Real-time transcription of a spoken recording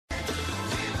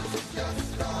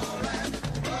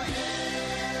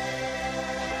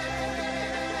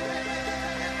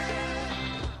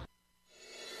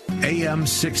AM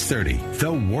 630,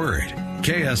 The Word.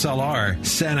 KSLR,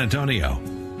 San Antonio.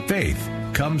 Faith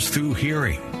comes through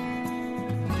hearing.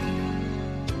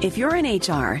 If you're in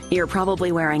HR, you're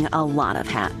probably wearing a lot of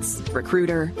hats.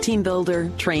 Recruiter, team builder,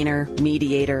 trainer,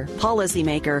 mediator,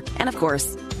 policymaker, and of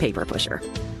course, paper pusher.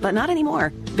 But not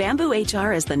anymore. Bamboo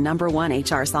HR is the #1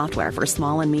 HR software for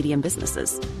small and medium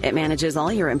businesses. It manages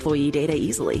all your employee data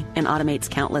easily and automates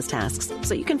countless tasks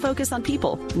so you can focus on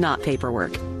people, not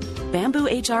paperwork. Bamboo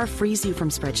HR frees you from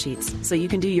spreadsheets so you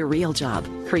can do your real job,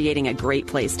 creating a great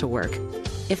place to work.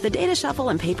 If the data shuffle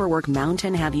and paperwork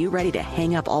mountain have you ready to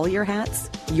hang up all your hats,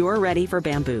 you're ready for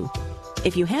Bamboo.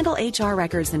 If you handle HR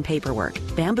records and paperwork,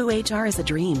 Bamboo HR is a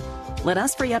dream. Let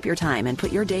us free up your time and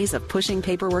put your days of pushing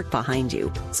paperwork behind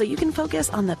you so you can focus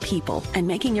on the people and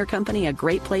making your company a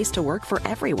great place to work for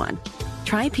everyone.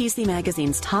 Try PC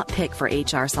Magazine's top pick for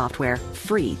HR software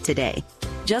free today.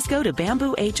 Just go to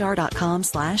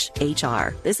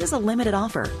bamboohr.com/HR. This is a limited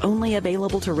offer, only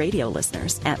available to radio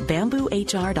listeners at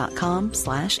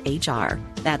bamboohr.com/HR.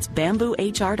 That's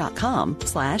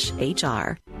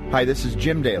bamboohr.com/HR. Hi, this is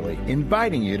Jim Daly,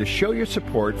 inviting you to show your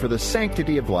support for the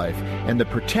sanctity of life and the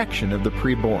protection of the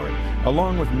preborn,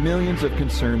 along with millions of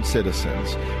concerned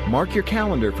citizens. Mark your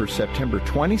calendar for September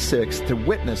 26th to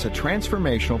witness a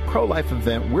transformational pro-life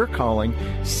event we're calling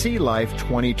See Life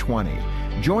 2020.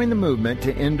 Join the movement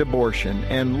to end abortion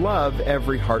and love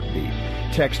every heartbeat.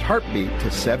 Text heartbeat to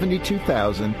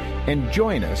 72,000 and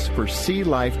join us for See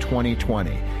Life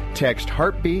 2020. Text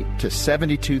heartbeat to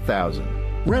 72,000.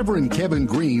 Reverend Kevin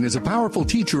Green is a powerful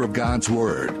teacher of God's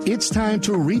Word. It's time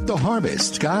to reap the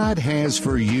harvest God has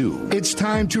for you. It's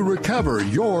time to recover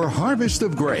your harvest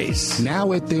of grace.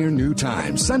 Now at their new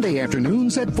time, Sunday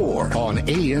afternoons at 4 on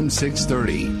AM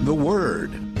 630, The Word.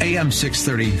 AM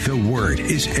 630, The Word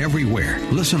is everywhere.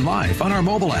 Listen live on our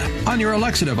mobile app, on your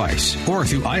Alexa device, or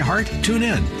through iHeart,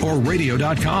 TuneIn, or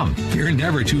radio.com. You're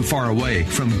never too far away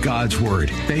from God's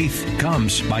Word. Faith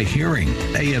comes by hearing.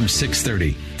 AM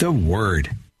 630, The Word.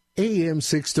 AM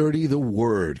 630, The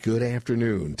Word. Good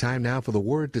afternoon. Time now for The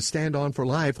Word to Stand On for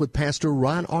Life with Pastor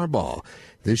Ron Arbaugh.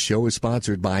 This show is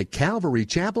sponsored by Calvary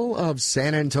Chapel of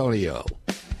San Antonio.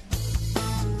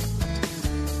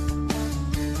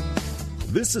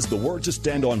 This is The Word to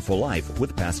Stand On for Life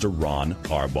with Pastor Ron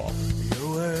Arbaugh. Your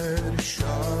word is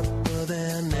sharper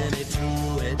than any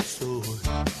two-edged sword,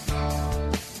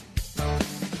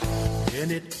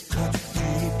 and it cuts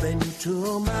deep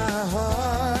into my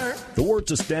heart. The Word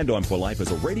to Stand On for Life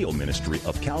is a radio ministry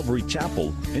of Calvary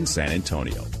Chapel in San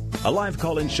Antonio. A live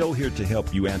call-in show here to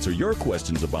help you answer your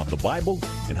questions about the Bible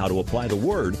and how to apply the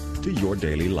Word to your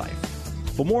daily life.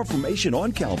 For more information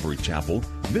on Calvary Chapel,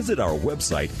 visit our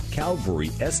website,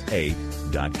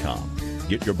 calvarysa.com.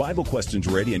 Get your Bible questions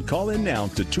ready and call in now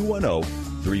to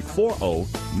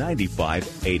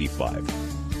 210-340-9585.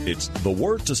 It's The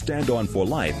Word to Stand On for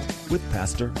Life with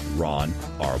Pastor Ron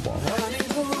Arbaugh.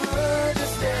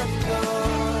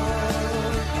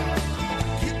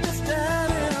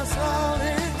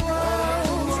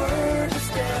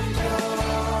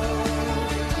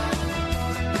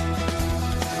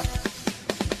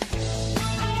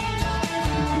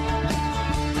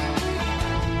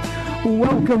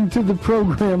 Welcome to the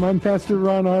program. I'm Pastor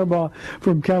Ron Arbaugh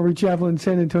from Calvary Chapel in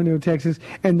San Antonio, Texas.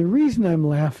 And the reason I'm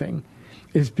laughing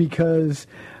is because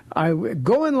I'm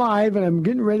going live and I'm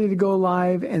getting ready to go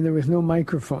live and there was no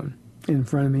microphone in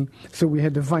front of me. So we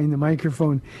had to find the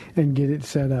microphone and get it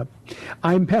set up.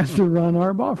 I'm Pastor Ron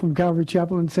Arbaugh from Calvary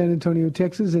Chapel in San Antonio,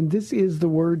 Texas. And this is The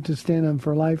Word to Stand On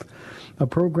for Life, a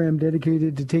program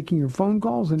dedicated to taking your phone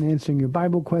calls and answering your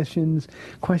Bible questions,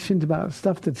 questions about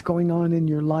stuff that's going on in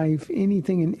your life,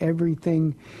 anything and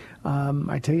everything.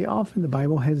 I tell you often the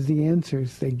Bible has the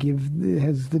answers. It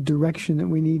has the direction that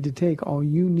we need to take. All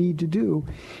you need to do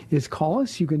is call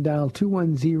us. You can dial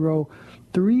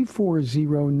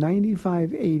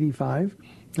 210-340-9585.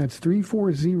 That's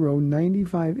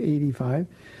 340-9585.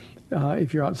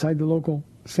 If you're outside the local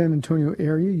San Antonio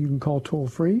area, you can call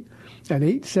toll-free at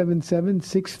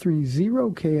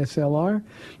 877-630-KSLR.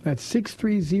 That's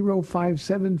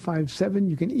 630-5757.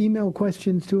 You can email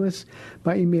questions to us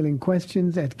by emailing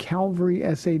questions at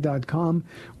calvarysa.com,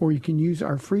 or you can use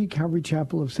our free Calvary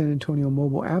Chapel of San Antonio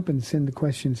mobile app and send the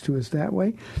questions to us that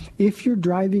way. If you're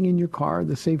driving in your car,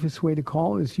 the safest way to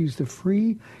call is use the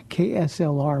free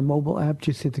KSLR mobile app.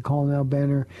 Just hit the Call Now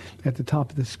banner at the top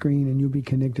of the screen, and you'll be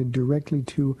connected directly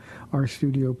to our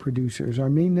studio producers. Our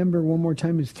main number, one more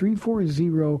time, is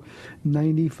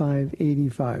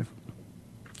 340-9585.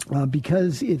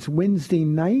 Because it's Wednesday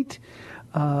night,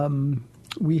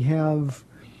 we have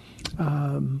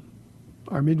our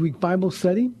midweek Bible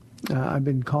study I've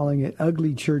been calling it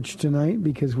Ugly Church tonight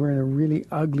because we're in a really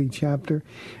ugly chapter,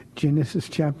 Genesis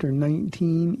chapter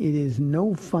 19. It is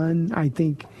no fun, I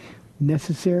think,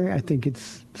 necessary. I think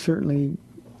it's certainly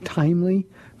timely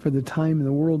for the time and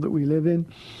the world that we live in.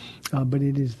 But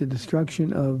it is the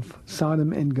destruction of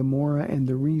Sodom and Gomorrah and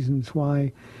the reasons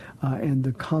why, and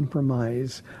the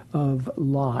compromise of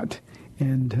Lot,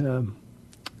 and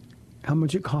how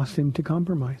much it cost him to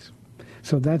compromise.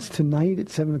 So that's tonight at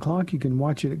 7 o'clock. You can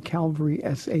watch it at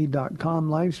calvarysa.com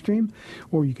live stream,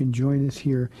 or you can join us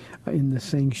here in the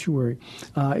sanctuary.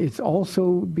 It's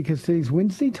also, because today's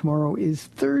Wednesday, tomorrow is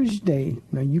Thursday.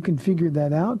 Now, you can figure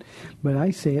that out, but I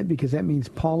say it because that means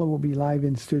Paula will be live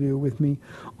in studio with me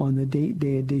on the date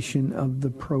day edition of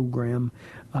the program.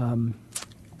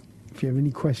 If you have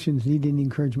any questions, need any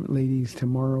encouragement, ladies,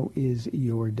 tomorrow is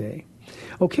your day.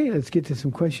 Okay, let's get to some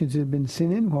questions that have been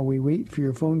sent in while we wait for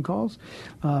your phone calls.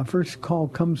 First call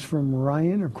comes from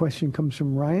Ryan, or question comes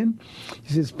from Ryan.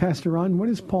 He says, Pastor Ron, what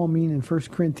does Paul mean in 1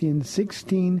 Corinthians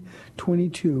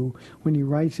 16:22 when he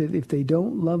writes that if they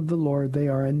don't love the Lord, they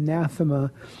are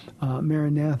anathema,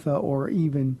 maranatha, or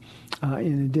even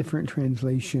in a different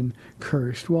translation,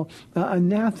 cursed? Well,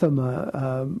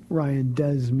 anathema, Ryan,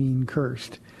 does mean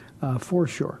cursed, for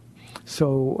sure.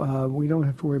 So we don't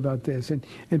have to worry about this. And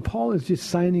Paul is just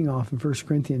signing off in 1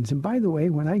 Corinthians. And by the way,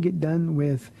 when I get done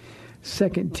with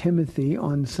 2 Timothy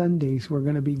on Sundays, we're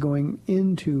going to be going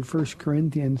into 1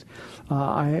 Corinthians.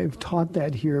 I've taught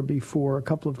that here before a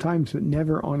couple of times, but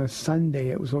never on a Sunday.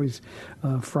 It was always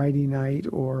Friday night,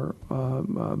 but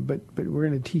we're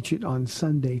going to teach it on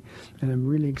Sunday, and I'm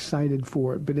really excited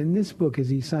for it. But in this book, as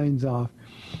he signs off,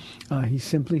 he's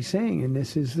simply saying, and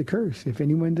this is the curse, if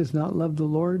anyone does not love the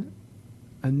Lord,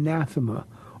 anathema,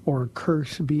 or a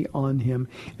curse be on him.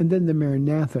 And then the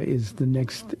Maranatha is the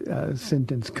next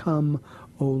sentence. Come,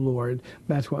 O Lord.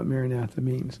 That's what Maranatha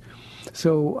means.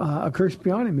 So a curse be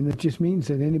on him, and it just means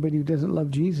that anybody who doesn't love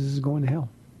Jesus is going to hell.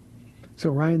 So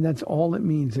Ryan, that's all it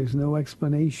means. There's no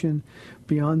explanation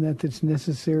beyond that that's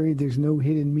necessary. There's no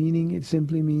hidden meaning. It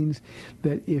simply means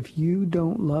that if you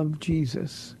don't love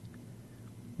Jesus,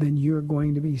 then you're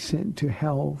going to be sent to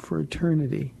hell for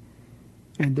eternity.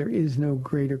 And there is no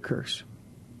greater curse.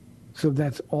 So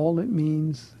that's all it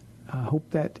means. I hope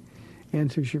that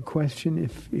answers your question.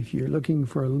 If you're looking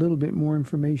for a little bit more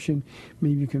information,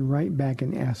 maybe you can write back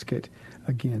and ask it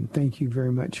again. Thank you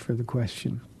very much for the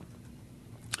question.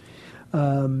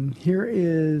 Here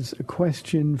is a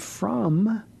question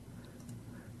from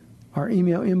our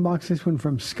email inbox, this one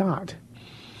from Scott.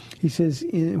 He says,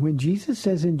 when Jesus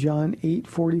says in John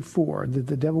 8:44 that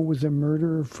the devil was a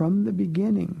murderer from the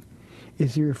beginning,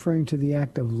 is he referring to the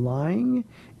act of lying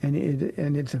and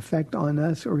its effect on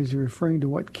us, or is he referring to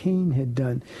what Cain had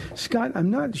done? Scott,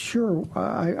 I'm not sure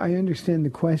I understand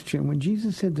the question. When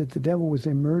Jesus said that the devil was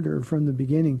a murderer from the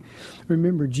beginning,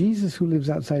 remember, Jesus, who lives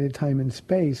outside of time and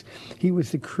space, he was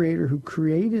the creator who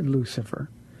created Lucifer.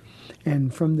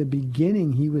 And from the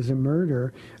beginning, he was a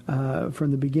murderer, from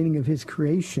the beginning of his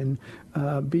creation,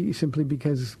 simply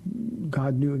because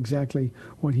God knew exactly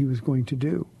what he was going to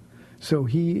do. So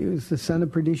he is the son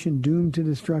of perdition, doomed to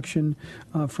destruction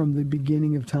from the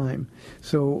beginning of time.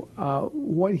 So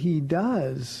what he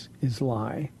does is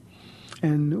lie.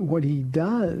 And what he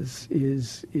does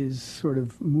is sort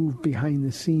of move behind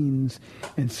the scenes.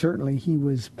 And certainly he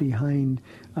was behind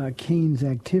Cain's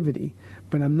activity.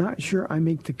 But I'm not sure I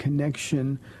make the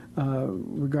connection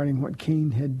regarding what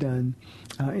Cain had done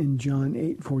in John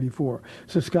 8:44.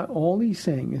 So Scott, all he's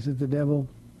saying is that the devil,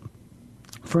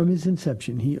 from his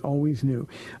inception, he always knew.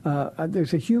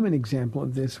 There's a human example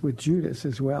of this with Judas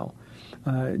as well.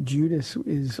 Judas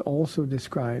is also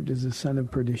described as the son of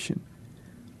perdition,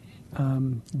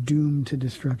 doomed to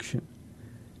destruction.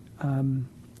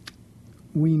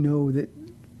 We know that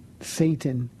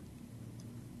Satan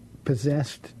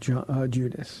possessed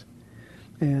Judas,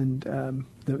 and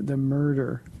the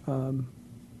murder,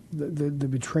 the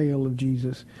betrayal of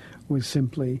Jesus was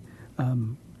simply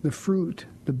the fruit,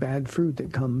 the bad fruit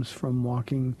that comes from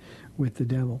walking with the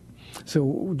devil.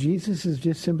 So Jesus is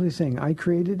just simply saying, I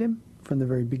created him from the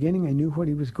very beginning. I knew what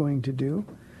he was going to do.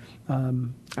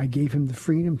 I gave him the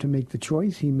freedom to make the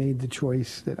choice. He made the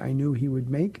choice that I knew he would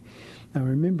make. Now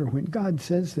remember, when God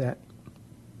says that,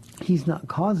 he's not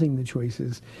causing the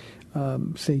choices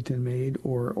Satan made,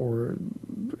 or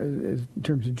in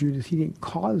terms of Judas, he didn't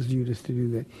cause Judas to do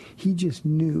that. He just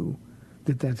knew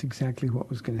that that's exactly what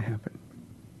was going to happen.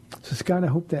 So, Scott, I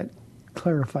hope that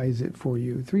clarifies it for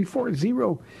you.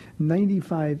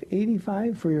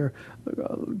 340-9585 for your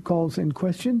calls and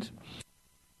questions.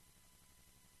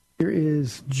 Here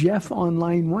is Jeff on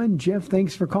line one. Jeff,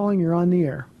 thanks for calling. You're on the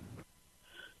air.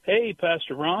 Hey,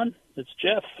 Pastor Ron. It's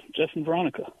Jeff and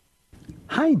Veronica.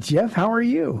 Hi, Jeff. How are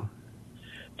you?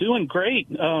 Doing great.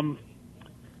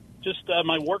 Just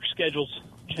my work schedule's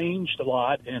changed a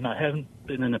lot, and I haven't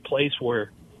been in a place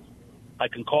where I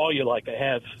can call you like I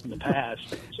have in the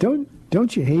past. So,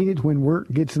 Don't you hate it when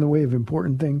work gets in the way of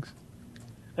important things?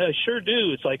 I sure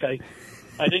do. It's like I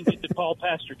didn't get to call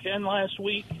Pastor Ken last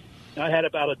week. I had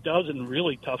about a dozen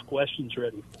really tough questions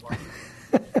ready for him.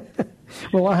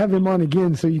 Well, I'll have him on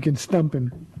again so you can stump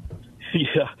him.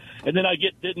 Yeah, and then I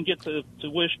didn't get to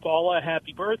wish Paula a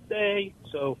happy birthday.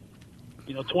 So,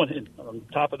 20 on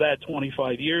top of that,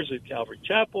 25 years at Calvary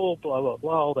Chapel, blah blah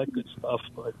blah, all that good stuff.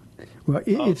 But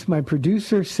it's my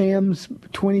producer Sam's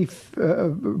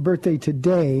 20th birthday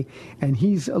today, and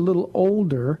he's a little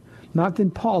older, not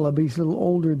than Paula, but he's a little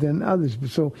older than others.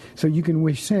 So you can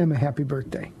wish Sam a happy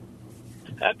birthday.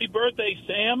 Happy birthday,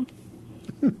 Sam.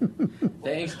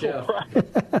 Thanks, Joe.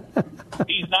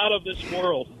 He's not of this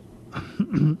world.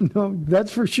 No,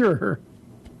 that's for sure.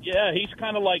 Yeah, he's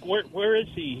kind of like, where is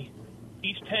he?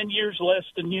 He's 10 years less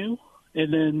than you,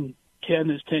 and then Ken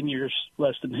is 10 years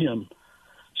less than him.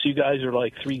 So you guys are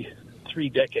like three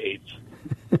decades.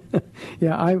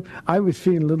 Yeah, I was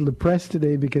feeling a little depressed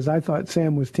today because I thought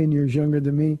Sam was 10 years younger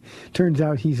than me. Turns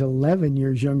out he's 11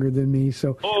 years younger than me,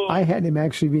 so I had him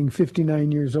actually being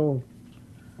 59 years old.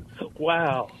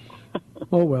 Wow.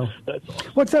 Oh, well. That's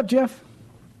awesome. What's up, Jeff?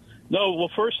 No, well,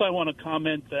 first I want to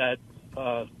comment that,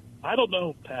 I don't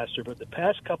know, Pastor, but the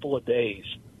past couple of days,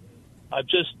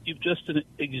 you've just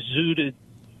exuded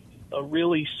a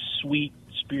really sweet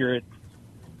spirit.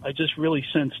 I just really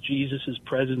sense Jesus'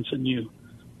 presence in you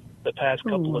the past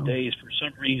couple of days for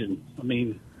some reason. I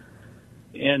mean,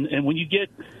 and when you get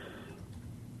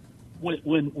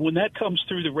when that comes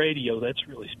through the radio, that's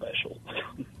really special.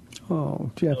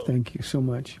 Oh, Jeff, thank you so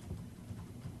much.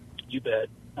 You bet.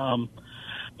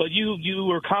 But you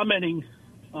were commenting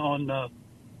on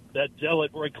that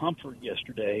zealot Roy Comfort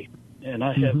yesterday, and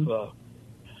I have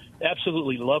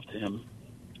absolutely loved him.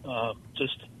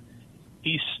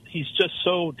 He's just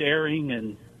so daring,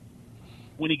 and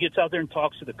when he gets out there and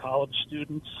talks to the college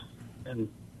students, and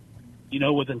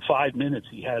within 5 minutes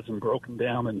he has them broken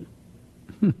down and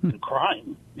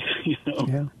crying.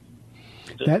 Yeah.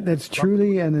 That's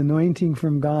truly an anointing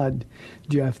from God,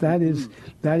 Jeff. That is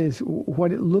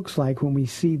what it looks like when we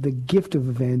see the gift of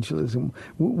evangelism.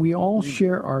 We all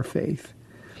share our faith,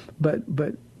 but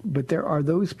there are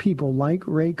those people like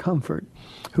Ray Comfort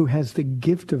who has the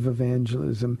gift of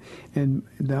evangelism, and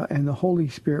the Holy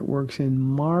Spirit works in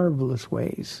marvelous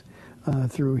ways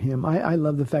through him. I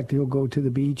love the fact that he'll go to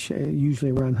the beach, usually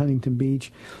around Huntington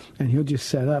Beach, and he'll just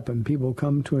set up and people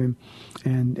come to him,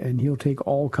 and he'll take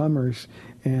all comers,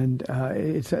 and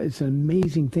it's an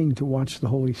amazing thing to watch the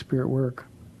Holy Spirit work.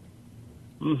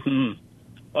 Mm-hmm.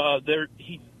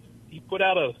 He put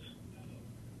out a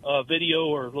video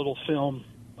or a little film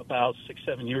about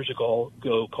 6-7 years ago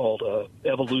called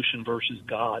Evolution versus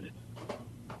God,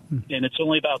 and it's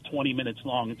only about 20 minutes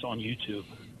long. It's on YouTube,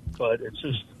 but it's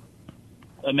just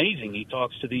amazing. He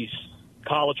talks to these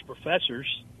college professors.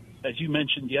 As you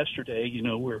mentioned yesterday,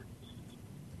 we're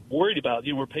worried about,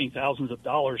 we're paying thousands of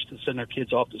dollars to send our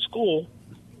kids off to school,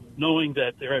 knowing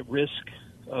that they're at risk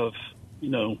of,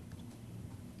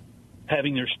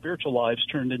 having their spiritual lives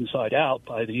turned inside out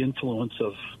by the influence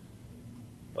of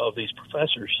these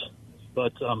professors.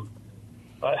 But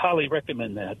I highly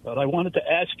recommend that. But I wanted to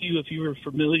ask you if you were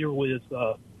familiar with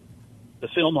the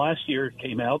film last year it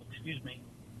came out,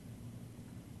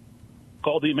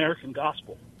 called The American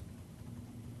Gospel.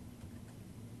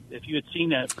 If you had seen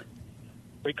that,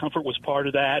 Ray Comfort was part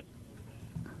of that.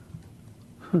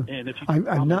 And if you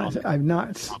I've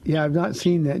not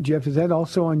seen that, Jeff. Is that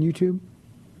also on YouTube?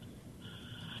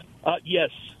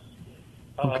 Yes.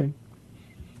 Okay.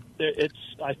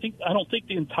 I don't think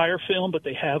the entire film, but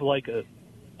they have like a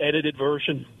edited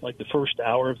version, like the first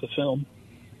hour of the film.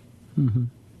 Mm-hmm.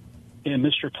 And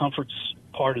Mr. Comfort's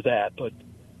part of that, but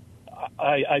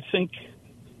I think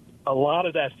a lot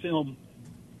of that film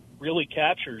really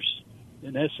captures,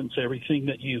 in essence, everything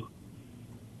that you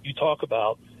talk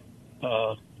about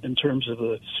in terms of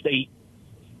the state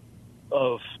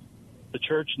of the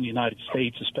church in the United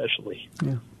States, especially.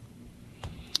 Yeah.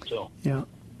 So. Yeah.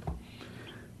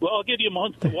 Well, I'll give you a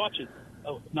month to watch it.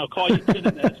 And I'll call you Ken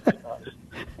and ask you about it.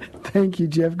 Thank you,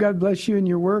 Jeff. God bless you and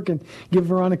your work, and give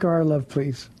Veronica our love,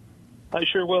 please. I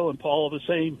sure will, and Paul the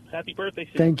same. Happy birthday,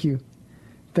 Steve.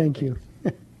 Thank you.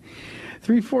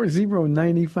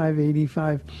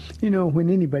 340-9585. When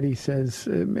anybody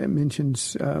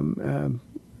mentions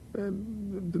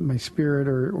my spirit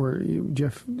or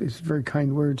Jeff, is very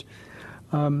kind words.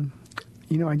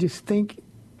 I just think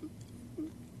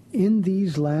in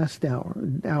these last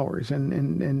hours,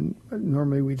 and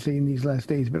normally we'd say in these last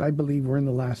days, but I believe we're in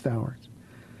the last hours.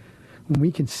 When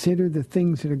we consider the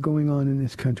things that are going on in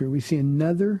this country, we see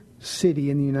another city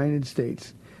in the United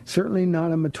States, certainly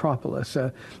not a metropolis,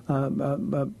 a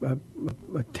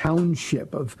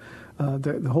township of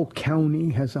the whole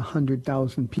county has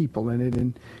 100,000 people in it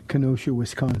in Kenosha,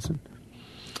 Wisconsin.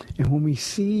 And when we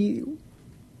see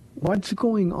what's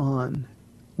going on,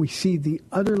 we see the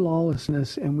utter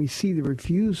lawlessness, and we see the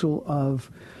refusal of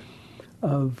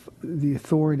the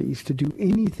authorities to do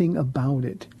anything about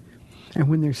it. And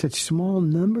when there's such small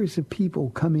numbers of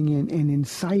people coming in and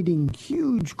inciting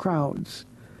huge crowds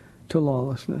to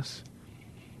lawlessness,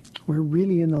 we're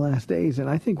really in the last days. And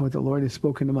I think what the Lord has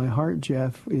spoken to my heart,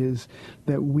 Jeff, is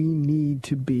that we need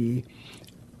to be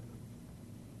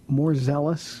more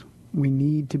zealous. We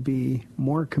need to be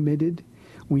more committed.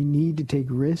 We need to take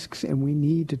risks, and we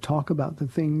need to talk about the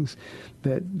things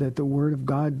that the Word of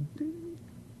God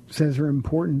says are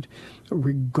important,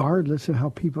 regardless of how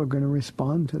people are going to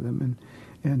respond to them.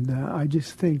 And I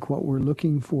just think what we're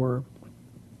looking for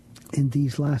in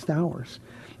these last hours,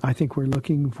 I think we're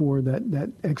looking for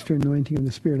that extra anointing of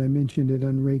the Spirit. I mentioned it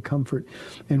on Ray Comfort.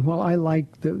 And while I like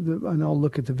and I'll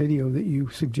look at the video that you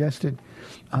suggested,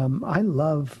 I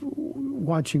love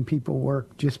watching people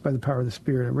work just by the power of the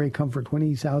Spirit. And Ray Comfort, when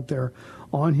he's out there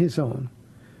on his own,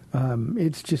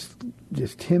 it's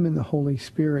just him and the Holy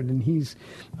Spirit, and he's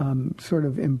sort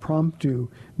of impromptu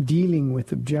dealing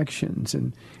with objections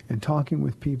and talking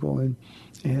with people, and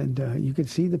you could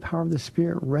see the power of the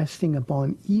Spirit resting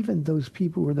upon even those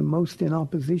people who are the most in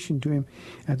opposition to him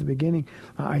at the beginning.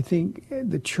 I think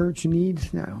the church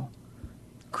needs now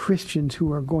Christians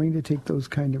who are going to take those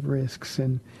kind of risks,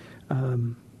 and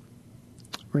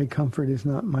Ray Comfort is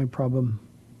not my problem.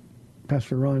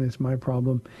 Pastor Ron is my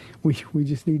problem. We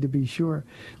just need to be sure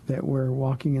that we're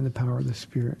walking in the power of the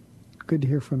Spirit. Good to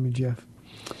hear from you, Jeff.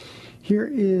 Here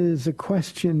is a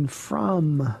question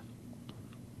from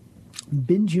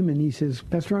Benjamin. He says,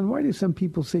 Pastor Ron, why do some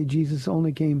people say Jesus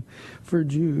only came for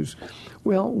Jews?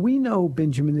 Well, we know,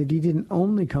 Benjamin, that he didn't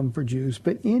only come for Jews,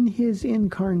 but in his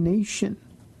incarnation,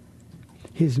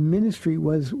 his ministry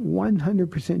was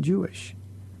 100% Jewish.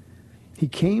 He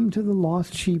came to the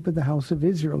lost sheep of the house of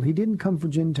Israel. He didn't come for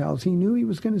Gentiles. He knew he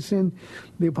was going to send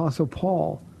the Apostle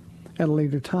Paul at a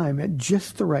later time, at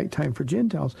just the right time for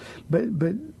Gentiles. But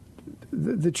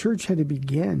the church had to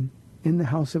begin in the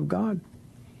house of God.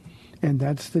 And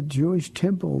that's the Jewish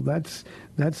temple. That's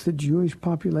the Jewish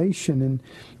population.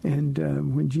 And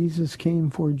when Jesus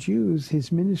came for Jews,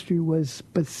 his ministry was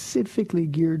specifically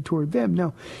geared toward them.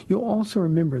 Now, you'll also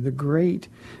remember the great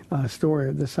story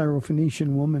of the Syrophoenician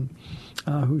woman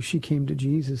who she came to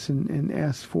Jesus and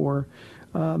asked for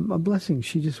a blessing.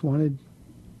 She just wanted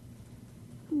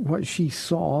what she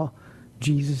saw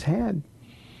Jesus had.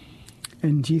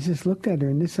 And Jesus looked at her,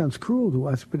 and this sounds cruel to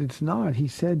us, but it's not. He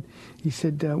said,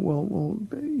 well,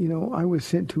 you know, I was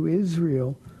sent to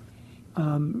Israel.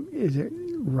 Is it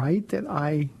right that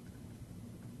I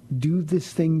do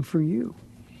this thing for you?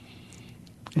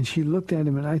 And she looked at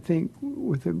him, and I think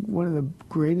with one of the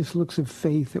greatest looks of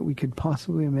faith that we could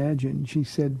possibly imagine, she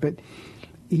said, but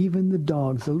even the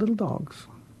dogs, the little dogs,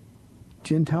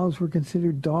 Gentiles were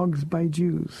considered dogs by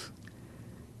Jews.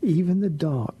 Even the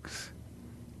dogs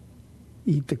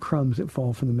eat the crumbs that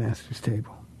fall from the master's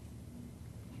table.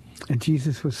 And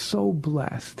Jesus was so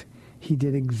blessed, he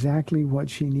did exactly what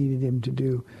she needed him to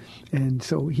do. And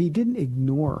so he didn't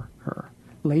ignore her.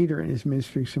 Later in his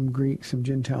ministry, some Greeks, some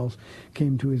Gentiles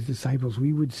came to his disciples.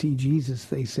 We would see Jesus,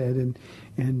 they said.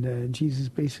 And Jesus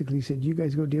basically said, you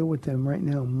guys go deal with them right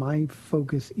now. My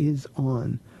focus is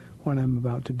on what I'm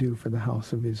about to do for the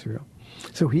house of Israel.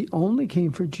 So he only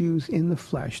came for Jews in the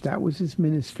flesh. That was his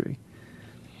ministry.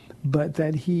 But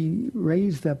that he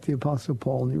raised up the Apostle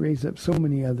Paul, and he raised up so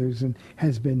many others, and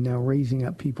has been now raising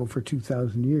up people for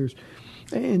 2,000 years,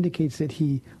 it indicates that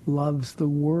he loves the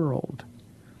world.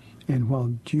 And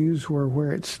while Jews were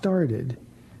where it started,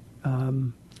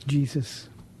 Jesus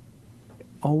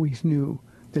always knew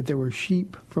that there were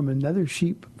sheep from another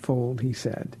sheepfold, he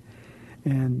said.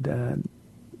 And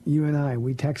you and I,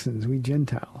 we Texans, we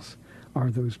Gentiles,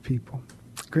 are those people.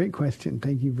 Great question.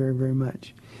 Thank you very, very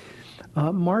much.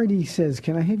 Marty says,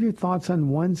 can I have your thoughts on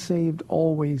once saved,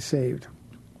 always saved?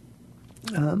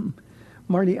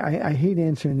 Marty, I hate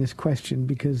answering this question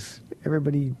because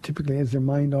everybody typically has their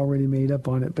mind already made up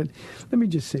on it. But let me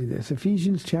just say this.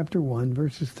 Ephesians chapter 1,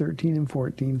 verses 13 and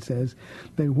 14 says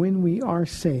that when we are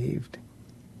saved,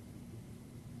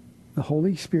 the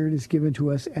Holy Spirit is given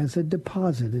to us as a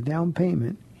deposit, a down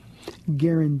payment,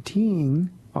 guaranteeing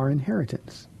our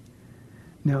inheritance.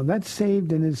 Now, that's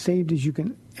saved and as saved as you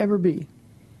can ever be.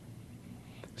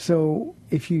 So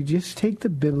if you just take the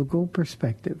biblical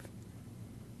perspective,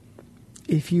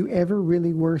 if you ever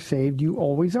really were saved, you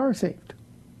always are saved.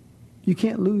 You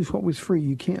can't lose what was free.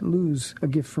 You can't lose a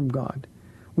gift from God.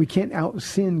 We can't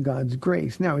out-sin God's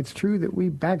grace. Now, it's true that we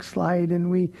backslide and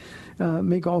we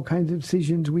make all kinds of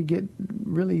decisions. We get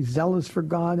really zealous for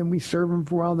God and we serve Him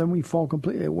for a while. Then we fall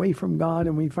completely away from God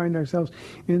and we find ourselves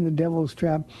in the devil's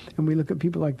trap. And we look at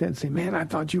people like that and say, man, I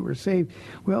thought you were saved.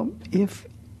 Well, if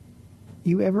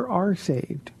you ever are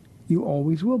saved, you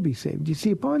always will be saved. You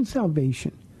see, upon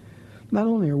salvation, not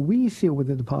only are we sealed with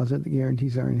a deposit that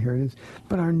guarantees our inheritance,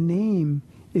 but our name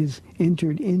is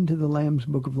entered into the Lamb's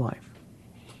Book of Life.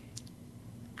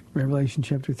 Revelation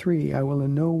chapter 3, I will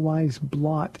in no wise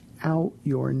blot out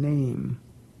your name.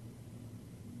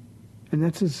 And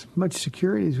that's as much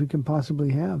security as we can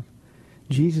possibly have.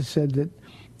 Jesus said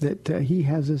that He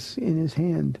has us in His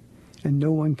hand, and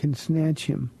no one can snatch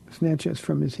us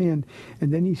from His hand.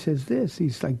 And then He says this,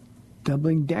 He's like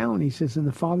doubling down. He says, and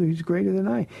the Father who's greater than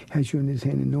I has you in His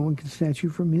hand, and no one can snatch you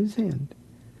from His hand.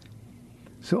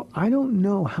 So I don't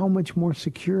know how much more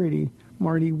security,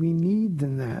 Marty, we need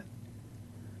than that.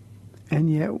 And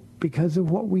yet, because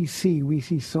of what we see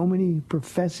so many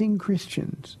professing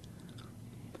Christians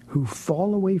who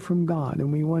fall away from God,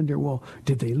 and we wonder, well,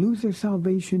 did they lose their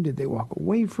salvation? Did they walk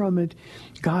away from it?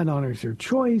 God honors their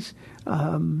choice.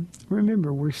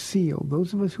 Remember, we're sealed.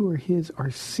 Those of us who are His are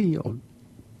sealed.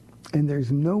 And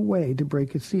there's no way to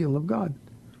break a seal of God.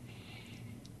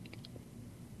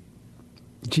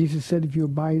 Jesus said, if you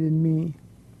abide in me,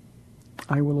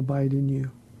 I will abide in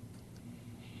you.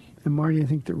 And Marty, I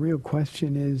think the real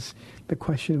question is the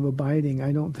question of abiding.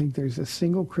 I don't think there's a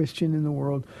single Christian in the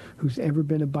world who's ever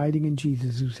been abiding in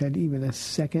Jesus who's had even a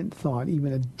second thought,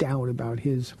 even a doubt about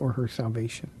his or her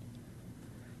salvation.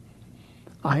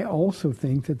 I also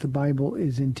think that the Bible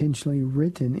is intentionally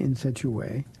written in such a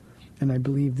way, and I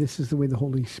believe this is the way the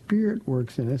Holy Spirit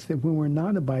works in us, that when we're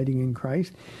not abiding in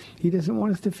Christ, He doesn't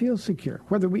want us to feel secure.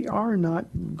 Whether we are or not,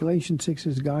 Galatians 6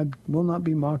 says, God will not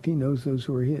be mocked. He knows those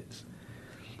who are His.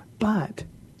 But,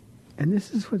 and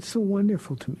this is what's so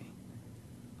wonderful to me,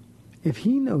 if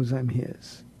He knows I'm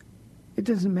His, it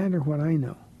doesn't matter what I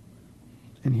know.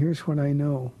 And here's what I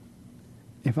know.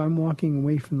 If I'm walking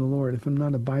away from the Lord, if I'm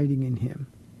not abiding in Him,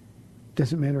 it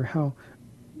doesn't matter how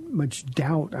much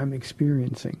doubt I'm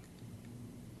experiencing.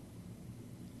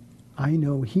 I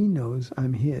know He knows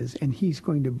I'm His, and He's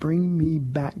going to bring me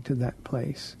back to that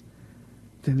place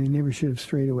that I never should have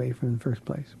strayed away from in the first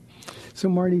place. So,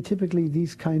 Marty, typically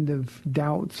these kind of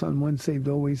doubts on once saved,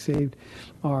 always saved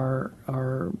are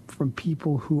from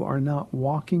people who are not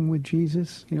walking with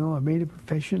Jesus. You know, I made a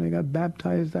profession, I got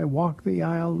baptized, I walked the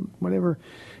aisle, whatever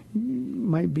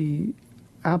might be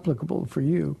applicable for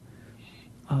you.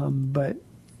 But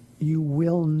you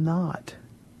will not,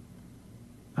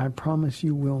 I promise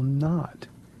you will not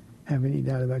have any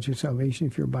doubt about your salvation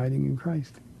if you're abiding in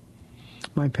Christ.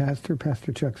 My pastor,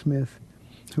 Pastor Chuck Smith,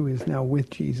 who is now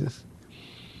with Jesus,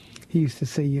 he used to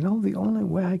say, you know, the only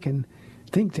way I can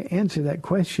think to answer that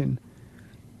question,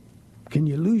 can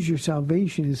you lose your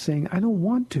salvation, is saying, I don't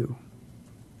want to.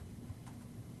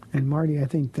 And Marty, I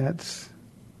think that's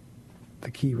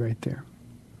the key right there.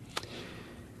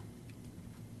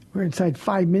 We're inside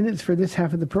 5 minutes for this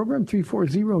half of the program,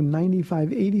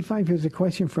 340-9585. Here's a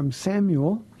question from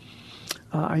Samuel.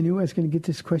 I knew I was going to get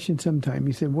this question sometime.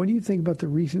 He said, what do you think about the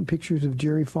recent pictures of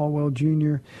Jerry Falwell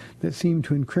Jr. that seem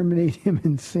to incriminate him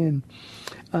in sin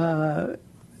in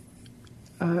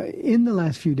the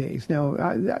last few days? Now,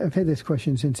 I've had this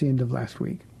question since the end of last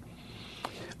week.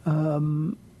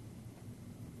 In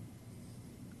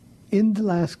the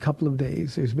last couple of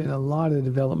days, there's been a lot of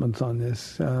developments on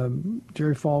this.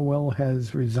 Jerry Falwell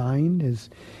has resigned,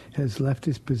 has left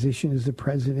his position as the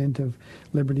president of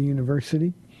Liberty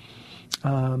University.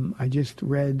 I just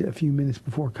read a few minutes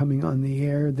before coming on the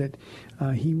air that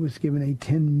he was given a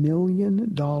 $10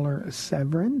 million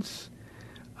severance.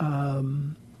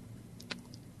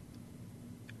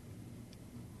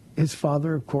 His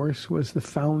father, of course, was the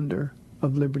founder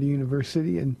of Liberty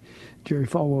University, and Jerry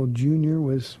Falwell Jr.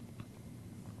 was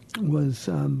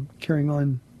carrying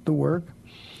on the work.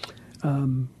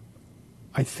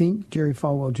 I think Jerry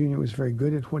Falwell Jr. was very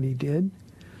good at what he did.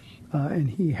 And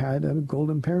he had a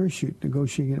golden parachute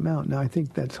negotiating him out. Now, I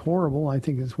think that's horrible. I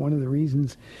think it's one of the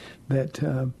reasons that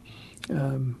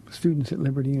students at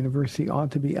Liberty University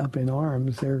ought to be up in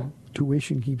arms. Their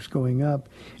tuition keeps going up,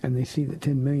 and they see that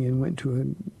 $10 million went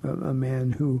to a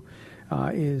man who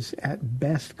is at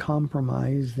best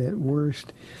compromised, at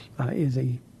worst is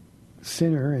a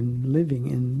sinner and living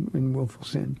in willful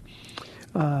sin.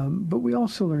 But we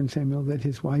also learned, Samuel, that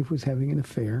his wife was having an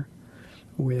affair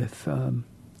with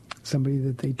somebody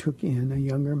that they took in, a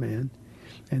younger man,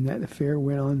 and that affair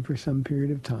went on for some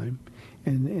period of time.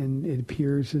 And it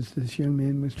appears as this young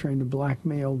man was trying to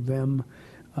blackmail them,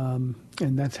 and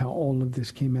that's how all of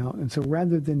this came out. And so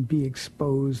rather than be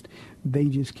exposed, they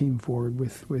just came forward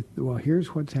with well,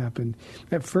 here's what's happened.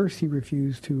 At first he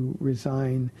refused to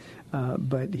resign,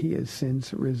 but he has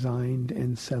since resigned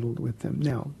and settled with them.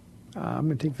 Now, I'm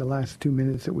going to take the last 2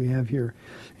 minutes that we have here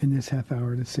in this half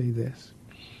hour to say this.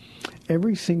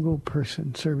 Every single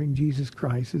person serving Jesus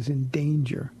Christ is in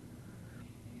danger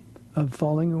of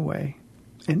falling away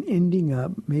and ending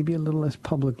up, maybe a little less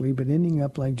publicly, but ending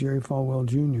up like Jerry Falwell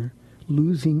Jr.,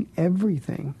 losing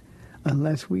everything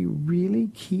unless we really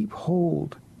keep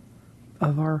hold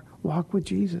of our walk with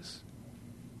Jesus.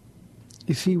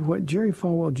 You see, what Jerry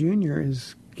Falwell Jr.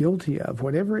 is guilty of,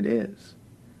 whatever it is,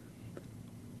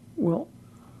 well,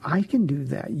 I can do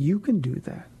that. You can do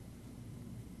that.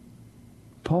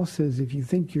 Paul says if you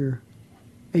think you're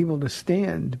able to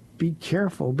stand, be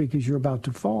careful because you're about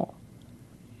to fall.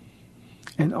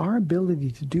 And our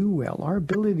ability to do well, our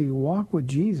ability to walk with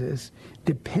Jesus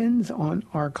depends on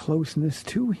our closeness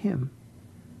to him.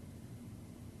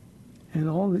 And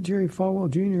all that Jerry Falwell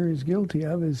Jr. is guilty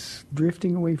of is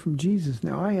drifting away from Jesus.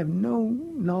 Now, I have no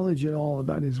knowledge at all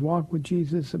about his walk with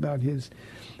Jesus, about his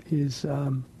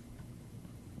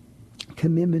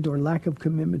commitment or lack of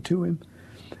commitment to him.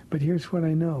 But here's what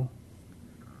I know,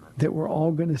 that we're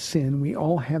all going to sin. We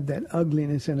all have that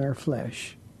ugliness in our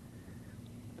flesh.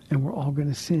 And we're all going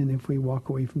to sin if we walk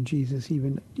away from Jesus,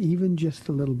 even just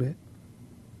a little bit.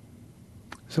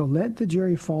 So let the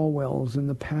Jerry Falwells and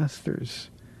the pastors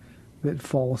that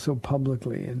fall so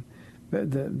publicly and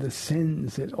the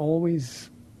sins that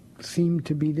always seem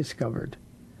to be discovered,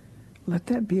 let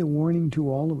that be a warning to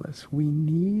all of us. We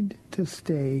need to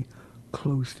stay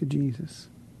close to Jesus.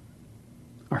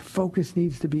 Our focus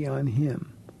needs to be on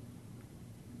him.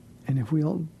 And if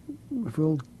we'll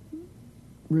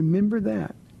remember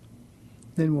that,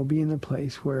 then we'll be in a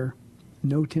place where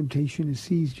no temptation has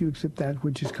seized you except that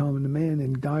which is common to man,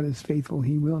 and God is faithful.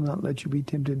 He will not let you be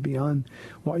tempted beyond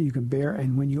what you can bear,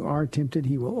 and when you are tempted,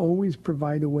 he will always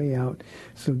provide a way out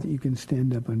so that you can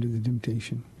stand up under the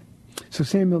temptation. So,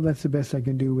 Samuel, that's the best I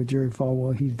can do with Jerry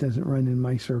Falwell. He doesn't run in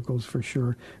my circles for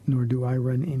sure, nor do I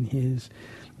run in his.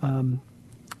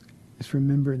 Just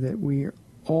remember that we are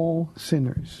all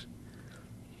sinners.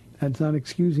 That's not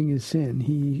excusing his sin.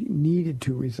 He needed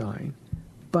to resign.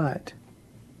 But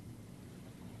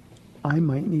I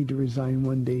might need to resign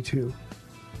one day too,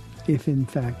 if in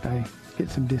fact I get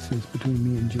some distance between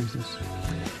me and Jesus.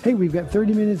 Hey, we've got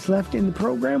 30 minutes left in the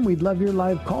program. We'd love your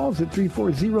live calls at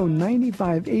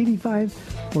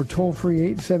 340-9585 or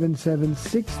toll-free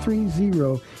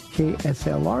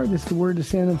 877-630-KSLR. This is the Word to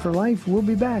Stand On for Life. We'll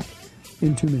be back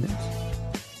in 2 minutes.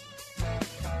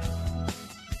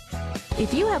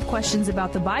 If you have questions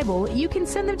about the Bible, you can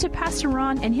send them to Pastor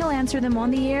Ron and he'll answer them on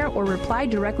the air or reply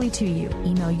directly to you.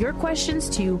 Email your questions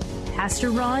to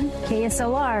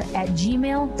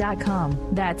PastorRonKSLR@gmail.com.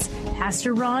 That's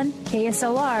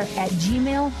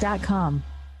PastorRonKSLR@gmail.com.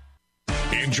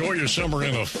 Enjoy your summer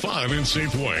in a fun and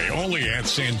safe way, only at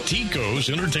Santico's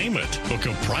Entertainment. Book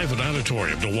a private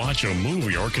auditorium to watch a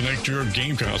movie or connect your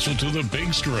game console to the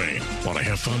big screen. Want to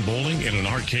have fun bowling in an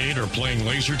arcade or playing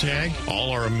laser tag?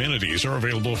 All our amenities are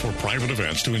available for private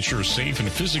events to ensure safe and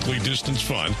physically distanced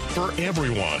fun for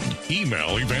everyone.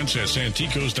 Email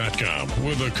events@santicos.com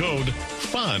with the code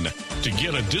FUN to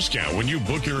get a discount when you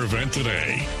book your event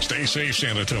today. Stay safe,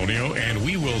 San Antonio, and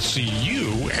we will see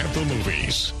you at the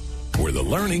movies. Where the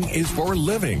learning is for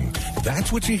living.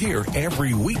 That's what you hear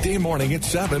every weekday morning at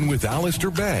 7 with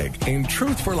Alistair Begg in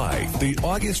Truth for Life, the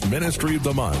August Ministry of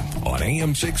the Month on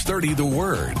AM 630 The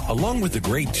Word. Along with the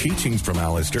great teachings from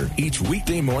Alistair, each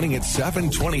weekday morning at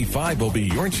 7:25 will be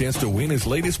your chance to win his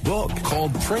latest book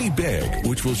called Pray Big,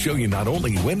 which will show you not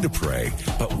only when to pray,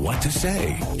 but what to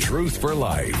say. Truth for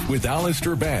Life with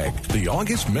Alistair Begg, the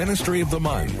August Ministry of the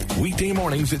Month. Weekday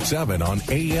mornings at 7 on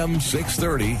AM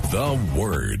 630 The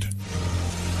Word.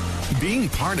 Being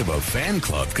part of a fan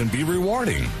club can be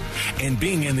rewarding, and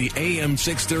being in the AM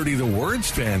 630 The Words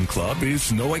fan club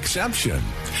is no exception.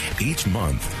 Each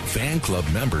month, fan club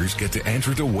members get to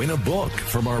enter to win a book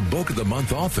from our Book of the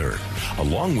Month author.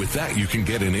 Along with that, you can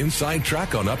get an inside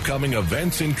track on upcoming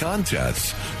events and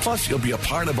contests. Plus, you'll be a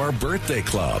part of our birthday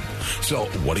club. So,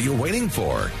 what are you waiting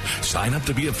for? Sign up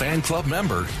to be a fan club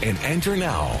member and enter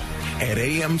now at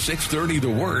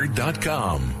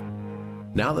am630theword.com.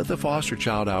 Now that the foster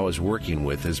child I was working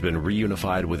with has been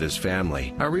reunified with his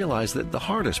family, I realized that the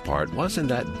hardest part wasn't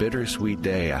that bittersweet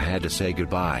day I had to say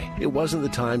goodbye. It wasn't the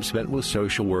time spent with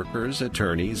social workers,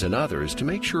 attorneys, and others to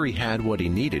make sure he had what he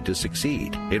needed to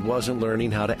succeed. It wasn't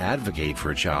learning how to advocate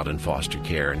for a child in foster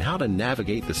care and how to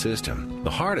navigate the system. The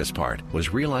hardest part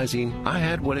was realizing I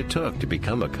had what it took to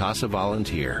become a CASA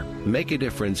volunteer. Make a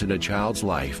difference in a child's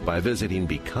life by visiting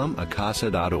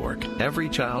becomeacasa.org. Every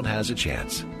child has a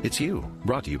chance. It's you.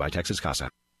 Brought to you by Texas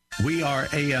CASA. We are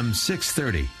AM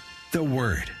 630, The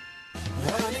Word.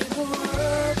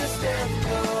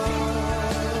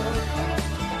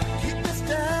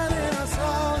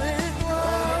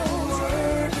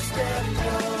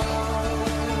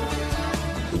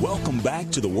 Welcome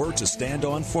back to the Word to Stand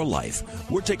On for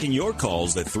Life. We're taking your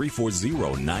calls at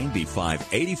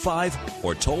 340-9585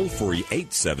 or toll free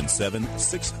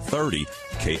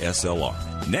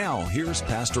 877-630-KSLR. Now, here's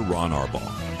Pastor Ron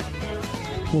Arbaugh.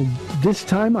 Well, this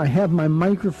time I have my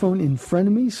microphone in front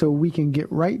of me so we can get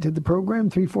right to the program,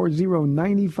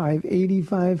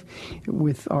 340-9585,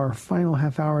 with our final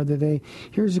half hour of the day.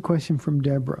 Here's a question from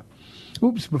Deborah.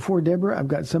 Oops, before Deborah, I've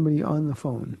got somebody on the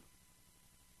phone.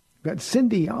 Got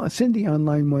Cindy on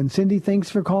line one. Cindy, thanks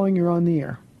for calling. You're on the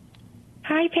air.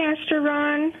 Hi, Pastor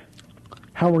Ron.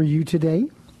 How are you today?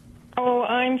 Oh,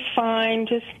 I'm fine.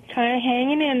 Just kind of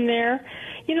hanging in there.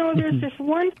 You know, there's this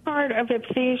one part of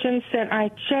Ephesians that I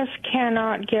just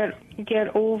cannot get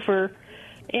over,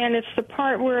 and it's the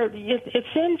part where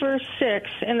it's in verse 6,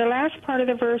 and the last part of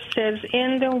the verse says,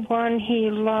 "In the one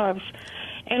he loves."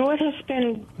 And what has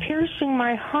been piercing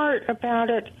my heart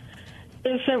about it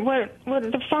is that what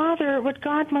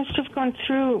God must have gone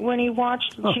through when he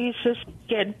watched Jesus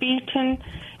get beaten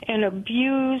and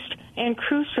abused and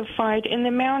crucified, and the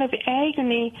amount of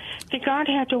agony that God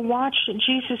had to watch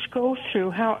Jesus go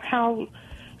through, how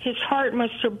his heart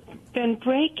must have been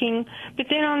breaking. But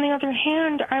then on the other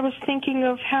hand, I was thinking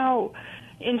of how,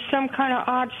 in some kind of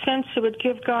odd sense, it would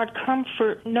give God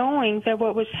comfort knowing that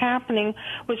what was happening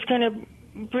was going to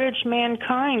bridge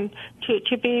mankind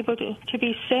to be able to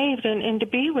be saved and to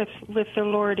be with the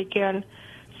Lord again.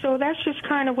 So that's just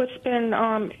kind of what's been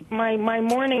my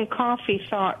morning coffee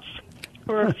thoughts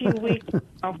for a few weeks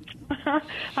now.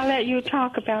 I'll let you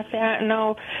talk about that, and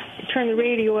I'll turn the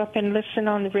radio up and listen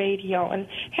on the radio. And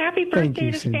happy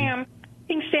birthday to Sam. I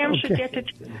think Sam should get to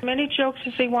tell as many jokes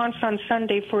as he wants on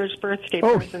Sunday for his birthday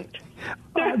present.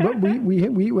 But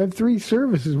we have 3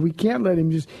 services. We can't let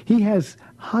him he has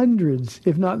hundreds,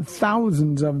 if not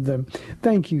thousands of them.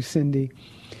 Thank you, Cindy.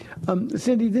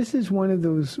 Cindy, this is one of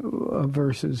those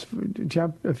verses,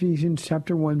 Ephesians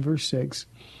chapter 1, verse 6,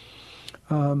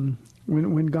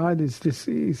 when God is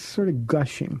he's sort of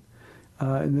gushing.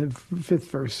 In the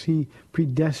 5th verse, he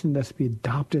predestined us to be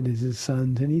adopted as his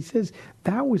sons. And he says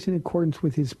that was in accordance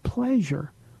with his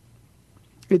pleasure.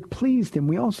 It pleased him.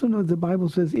 We also know the Bible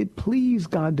says it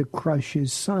pleased God to crush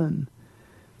his son.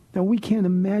 Now, we can't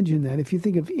imagine that. If you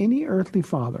think of any earthly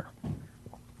father,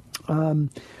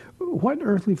 what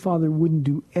earthly father wouldn't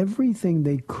do everything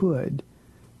they could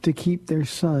to keep their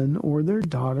son or their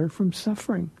daughter from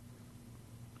suffering?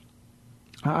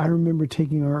 I remember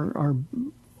taking our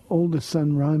oldest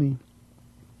son, Ronnie,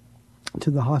 to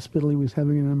the hospital. He was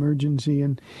having an emergency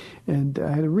and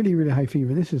I had a really, really high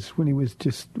fever. This is when he was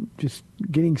just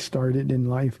getting started in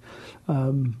life,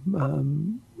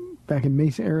 back in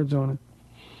Mesa, Arizona.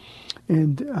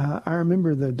 And I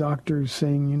remember the doctors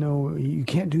saying, you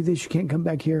can't do this, you can't come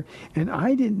back here. And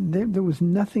there was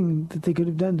nothing that they could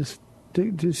have done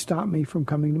to stop me from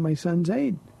coming to my son's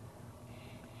aid.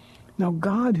 Now,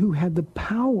 God, who had the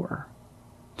power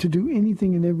to do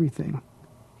anything and everything,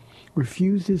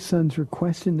 refused his son's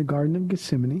request in the Garden of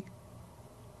Gethsemane.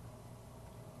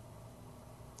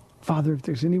 Father, if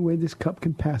there's any way this cup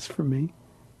can pass from me.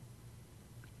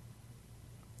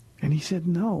 And he said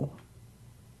no.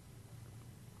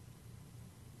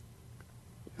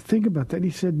 Think about that.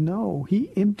 He said no.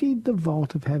 He emptied the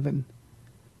vault of heaven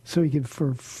so he could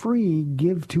for free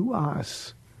give to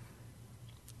us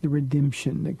the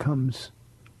redemption that comes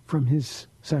from his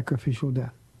sacrificial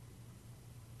death.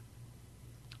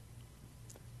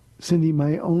 Cindy,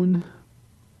 my own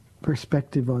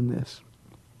perspective on this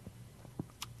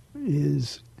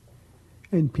is,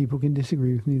 and people can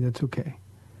disagree with me, that's okay.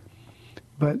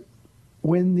 But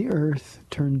when the earth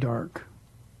turned dark,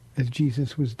 as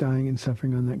Jesus was dying and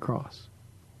suffering on that cross,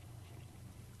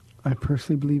 I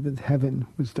personally believe that heaven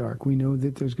was dark. We know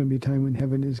that there's going to be a time when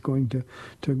heaven is going to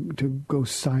go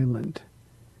silent,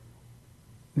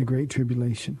 the Great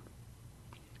Tribulation.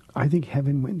 I think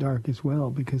heaven went dark as well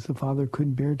because the Father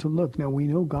couldn't bear to look. Now, we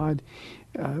know God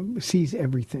sees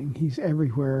everything. He's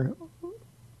everywhere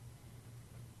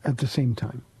at the same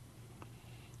time.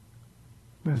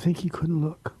 But I think he couldn't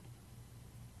look.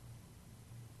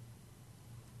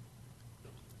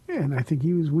 And I think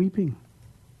he was weeping.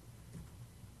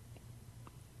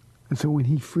 And so when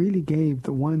he freely gave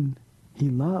the one he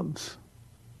loves,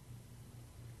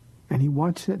 and he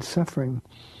watched that suffering,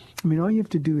 I mean, all you have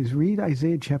to do is read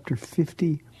Isaiah chapter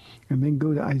 50 and then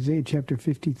go to Isaiah chapter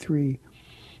 53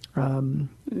 and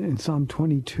Psalm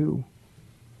 22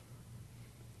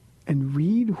 and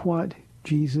read what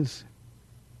Jesus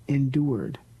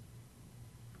endured.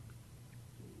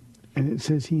 And it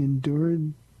says he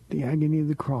endured the agony of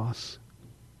the cross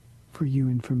for you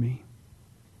and for me.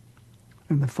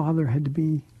 And the Father had to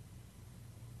be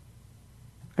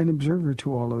an observer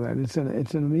to all of that. It's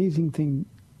an amazing thing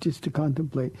just to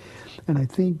contemplate. And I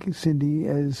think, Cindy,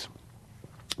 as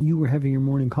you were having your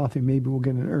morning coffee, maybe we'll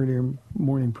get an earlier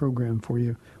morning program for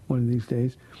you one of these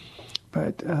days.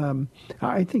 But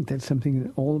I think that's something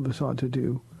that all of us ought to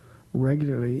do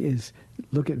regularly, is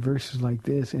look at verses like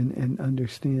this and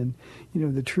understand,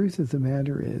 the truth of the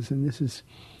matter is, and this is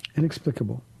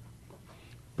inexplicable,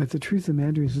 but the truth of the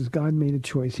matter is God made a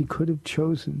choice. He could have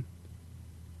chosen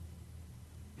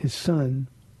his son,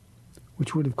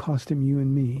 which would have cost him you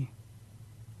and me,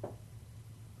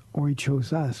 or he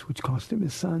chose us, which cost him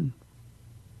his son.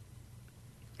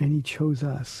 And he chose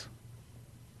us.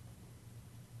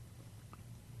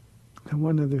 And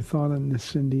one other thought on this,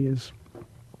 Cindy, is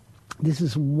this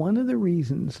is one of the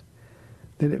reasons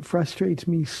that it frustrates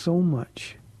me so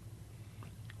much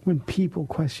when people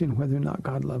question whether or not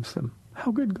God loves them.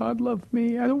 How could God love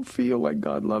me? I don't feel like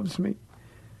God loves me.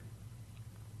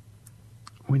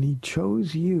 When he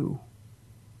chose you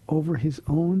over his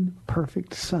own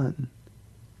perfect son,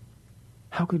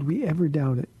 how could we ever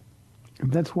doubt it?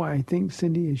 And that's why I think,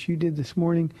 Cindy, as you did this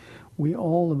morning,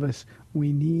 all of us,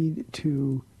 we need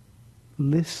to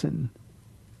listen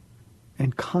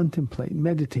and contemplate,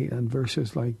 meditate on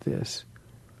verses like this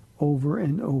over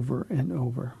and over and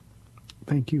over.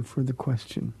 Thank you for the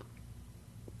question.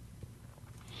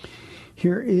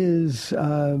 Here is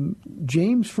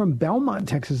James from Belmont,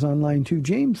 Texas, on line 2.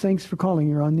 James, thanks for calling.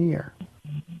 You're on the air.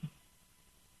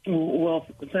 Well,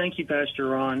 thank you, Pastor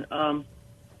Ron.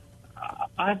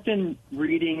 I've been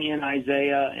reading in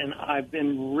Isaiah, and I've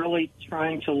been really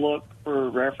trying to look for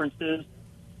references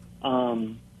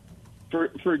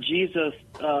for Jesus,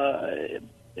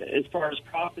 as far as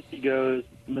prophecy goes,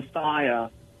 Messiah,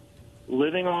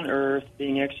 living on earth,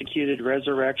 being executed,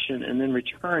 resurrection, and then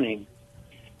returning.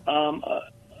 A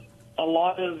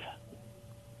lot of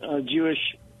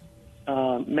Jewish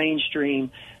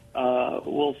mainstream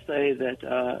will say that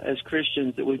as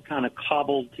Christians that we've kind of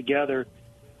cobbled together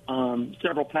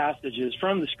several passages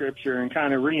from the Scripture and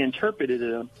kind of reinterpreted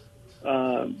them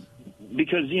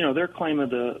because, their claim of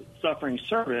the suffering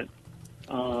servant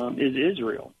is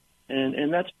Israel.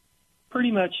 And that's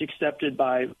pretty much accepted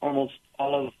by almost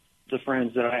all of the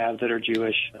friends that I have that are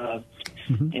Jewish.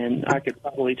 And I could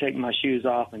probably take my shoes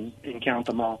off and count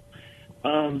them all.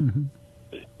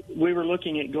 We were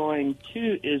looking at going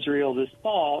to Israel this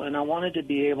fall, and I wanted to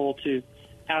be able to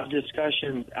have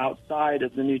discussions outside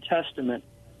of the New Testament.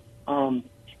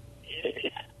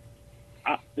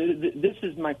 This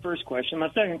is my first question.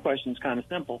 My second question is kind of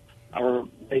simple, or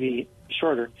maybe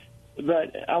shorter.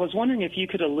 But I was wondering if you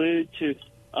could allude to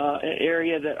an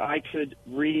area that I could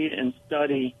read and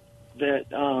study that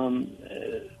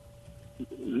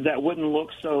that wouldn't look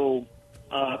so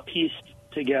pieced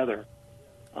together.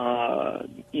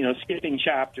 Skipping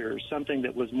chapters, something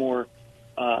that was more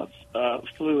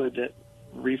fluid, that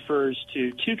refers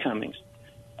to two comings.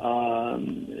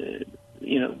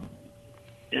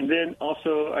 And then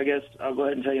also, I guess I'll go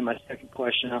ahead and tell you my second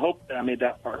question. I hope that I made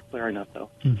that part clear enough, though.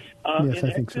 Yes, in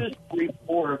I think so. Exodus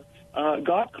 3:4,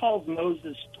 God calls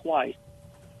Moses twice.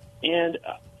 And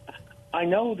I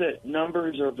know that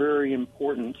numbers are very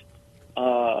important,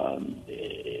 at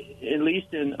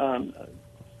least in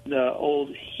the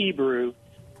Old Hebrew.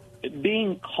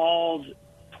 Being called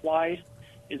twice,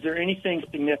 is there anything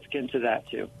significant to that,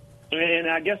 too? And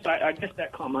I guess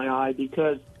that caught my eye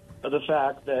because of the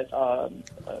fact that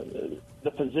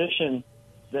the position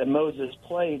that Moses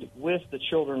played with the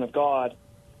children of God,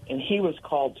 and he was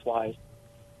called twice.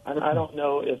 I don't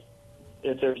know if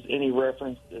there's any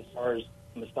reference as far as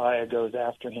Messiah goes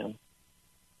after him.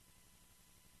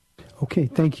 Okay,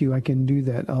 thank you. I can do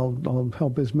that. I'll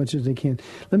help as much as I can.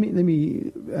 Let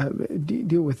me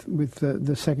deal with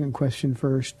the second question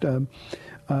first. Let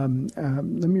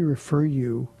me refer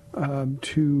you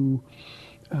to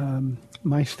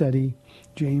my study,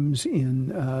 James,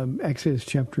 in Exodus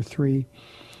chapter 3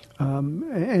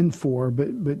 and 4,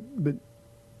 but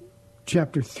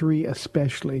chapter 3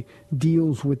 especially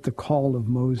deals with the call of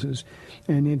Moses,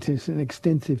 and it is an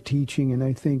extensive teaching, and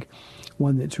I think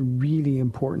one that's really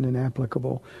important and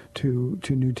applicable to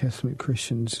New Testament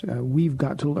Christians. We've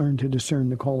got to learn to discern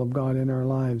the call of God in our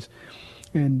lives,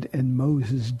 and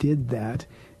Moses did that.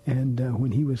 And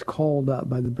when he was called up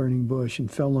by the burning bush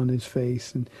and fell on his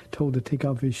face and told to take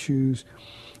off his shoes,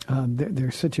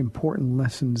 there's such important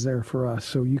lessons there for us.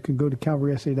 So you can go to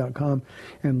calvarysa.com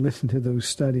and listen to those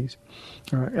studies.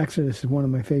 Exodus is one of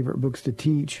my favorite books to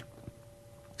teach.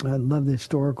 I love the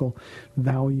historical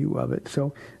value of it.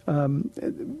 So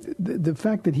the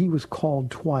fact that he was called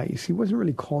twice, he wasn't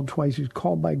really called twice. He was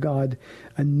called by God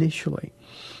initially.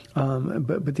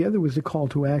 But the other was a call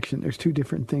to action. There's two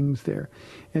different things there.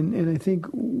 And I think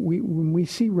when we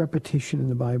see repetition in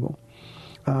the Bible,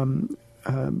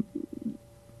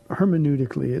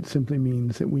 hermeneutically, it simply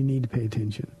means that we need to pay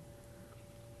attention.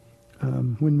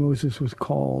 When Moses was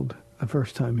called the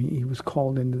first time, he was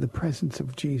called into the presence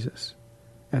of Jesus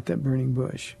at that burning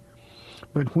bush.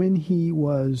 But when he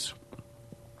was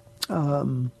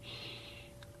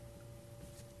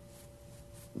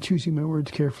choosing my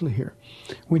words carefully here,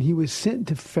 when he was sent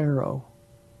to Pharaoh,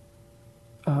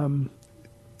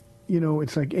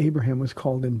 it's like Abraham was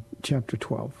called in chapter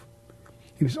 12.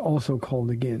 He was also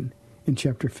called again in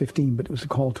chapter 15, but it was a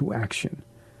call to action.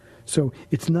 So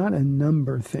it's not a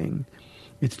number thing.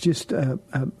 It's just a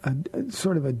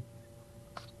sort of a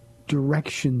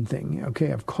direction thing.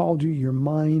 Okay, I've called you, you're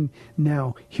mine.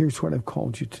 Now, here's what I've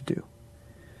called you to do.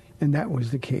 And that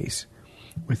was the case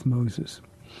with Moses.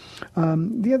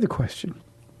 The other question.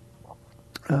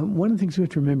 One of the things we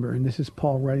have to remember, and this is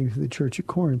Paul writing to the church at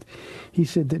Corinth, he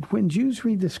said that when Jews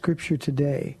read the scripture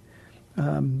today,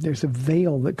 there's a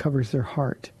veil that covers their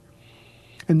heart.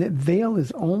 And that veil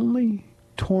is only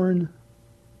torn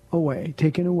away,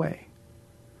 taken away,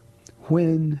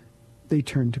 when they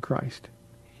turn to Christ.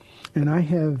 And I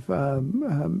have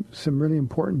some really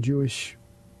important Jewish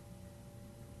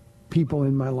people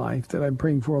in my life that I'm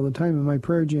praying for all the time. And my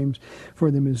prayer, James, for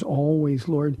them is always,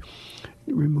 Lord,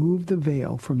 remove the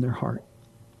veil from their heart.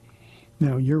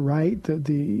 Now, you're right that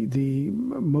the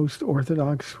most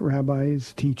Orthodox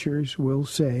rabbis, teachers will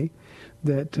say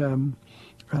that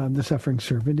the suffering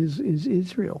servant is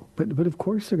Israel. But of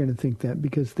course they're going to think that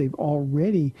because they've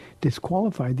already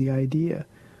disqualified the idea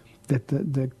that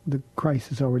the Christ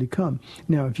has already come.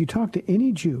 Now, if you talk to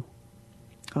any Jew,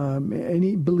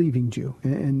 any believing Jew,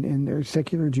 and they're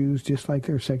secular Jews just like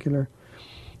they're secular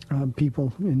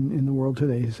people in the world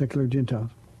today, secular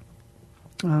Gentiles,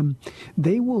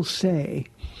 they will say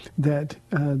that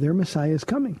their Messiah is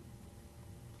coming.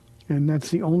 And that's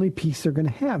the only peace they're going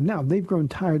to have. Now, they've grown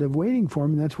tired of waiting for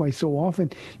him, and that's why so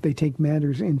often they take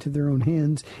matters into their own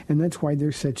hands, and that's why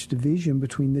there's such division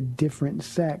between the different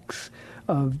sects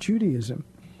of Judaism.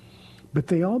 But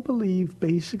they all believe,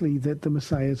 basically, that the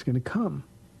Messiah is going to come.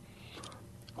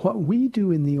 What we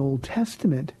do in the Old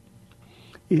Testament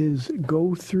is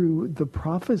go through the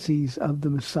prophecies of the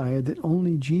Messiah that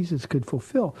only Jesus could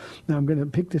fulfill. Now, I'm going to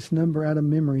pick this number out of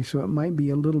memory, so it might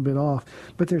be a little bit off,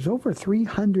 but there's over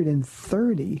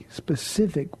 330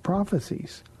 specific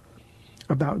prophecies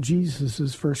about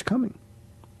Jesus' first coming.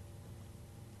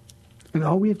 And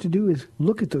all we have to do is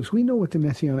look at those. We know what the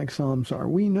Messianic Psalms are.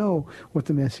 We know what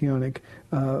the Messianic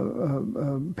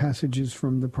passages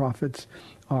from the prophets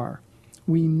are.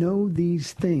 We know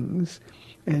these things,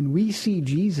 and we see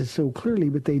Jesus so clearly,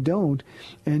 but they don't.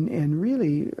 And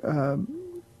really,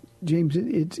 James,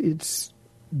 it's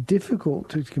difficult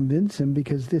to convince them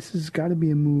because this has got to be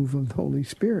a move of the Holy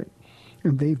Spirit,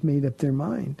 and they've made up their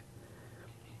mind.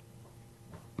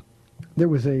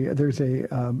 There's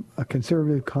a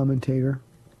conservative commentator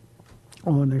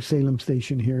on their Salem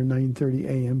station here, 9:30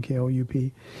 a.m.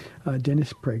 KLUP,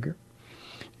 Dennis Prager.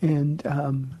 And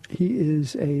he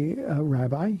is a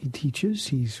rabbi. He teaches.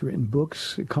 He's written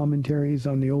books, commentaries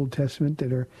on the Old Testament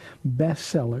that are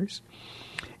bestsellers.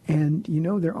 And,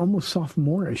 they're almost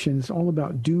sophomorish, and it's all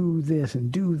about do this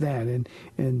and do that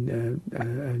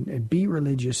and be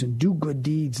religious and do good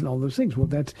deeds and all those things. Well,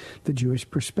 that's the Jewish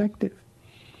perspective.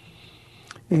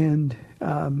 And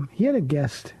he had a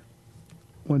guest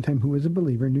one time who was a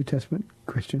believer, New Testament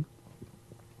Christian.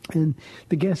 And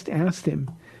the guest asked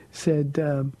him, said,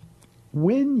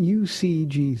 when you see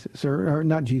Jesus, or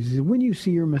not Jesus, when you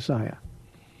see your Messiah,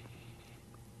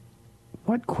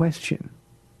 what question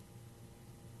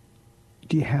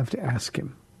do you have to ask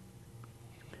him?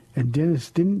 And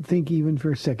Dennis didn't think even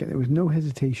for a second. There was no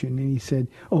hesitation. And he said,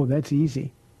 oh, that's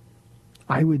easy.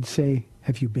 I would say,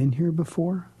 have you been here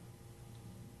before?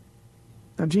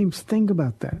 Now, James, think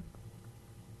about that.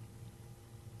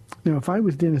 Now, if I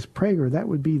was Dennis Prager, that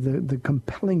would be the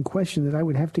compelling question that I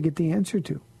would have to get the answer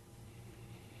to.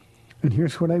 And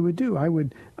here's what I would do. I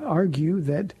would argue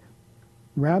that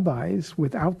rabbis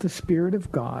without the Spirit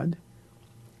of God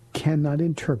cannot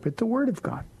interpret the Word of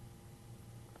God.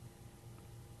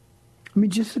 I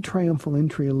mean, just the triumphal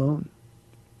entry alone.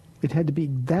 It had to be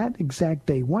that exact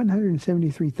day,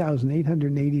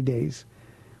 173,880 days,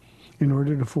 in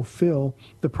order to fulfill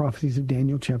the prophecies of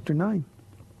Daniel chapter 9.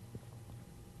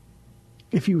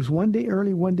 If he was one day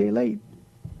early, one day late,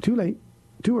 too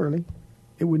early,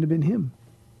 it wouldn't have been him.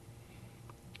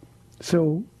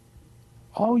 So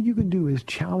all you can do is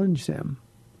challenge them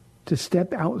to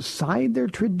step outside their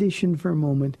tradition for a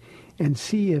moment and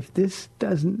see if this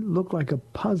doesn't look like a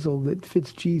puzzle that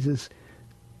fits Jesus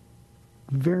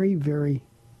very, very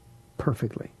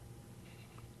perfectly.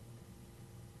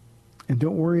 And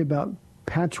don't worry about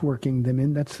patchworking them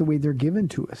in. That's the way they're given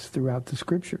to us throughout the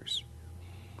Scriptures.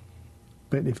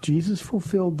 But if Jesus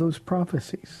fulfilled those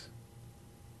prophecies,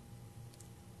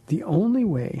 the only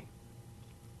way,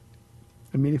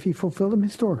 I mean, if he fulfilled them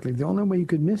historically, the only way you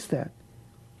could miss that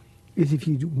is if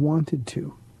you wanted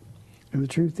to. And the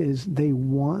truth is, they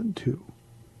want to.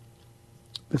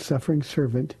 The suffering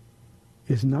servant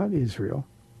is not Israel.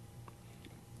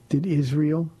 Did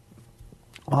Israel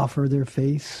offer their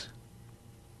face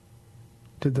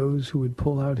to those who would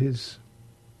pull out his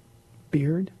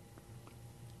beard?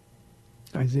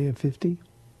 Isaiah 50.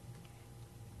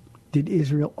 Did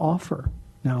Israel offer?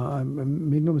 Now,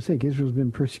 make no mistake, Israel's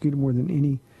been persecuted more than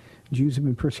any, Jews have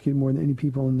been persecuted more than any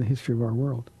people in the history of our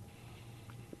world.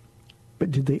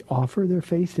 But did they offer their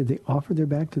face? Did they offer their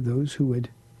back to those who would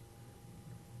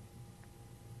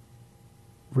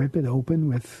rip it open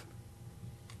with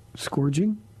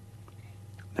scourging?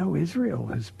 No, Israel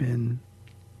has been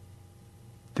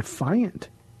defiant.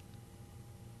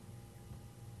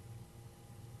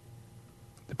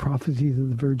 The prophecies of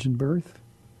the virgin birth.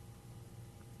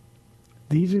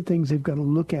 These are things they've got to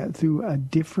look at through a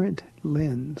different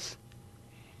lens.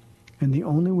 And the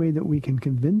only way that we can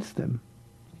convince them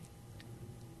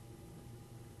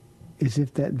is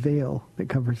if that veil that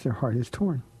covers their heart is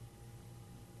torn.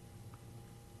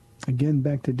 Again,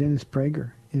 back to Dennis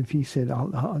Prager. If he said,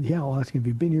 I'll ask him, have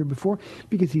you been here before?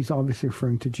 Because he's obviously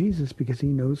referring to Jesus, because he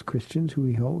knows Christians who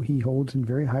he holds in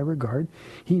very high regard.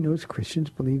 He knows Christians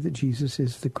believe that Jesus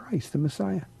is the Christ, the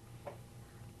Messiah.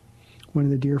 One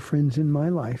of the dear friends in my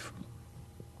life,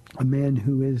 a man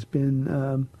who has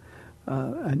been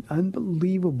an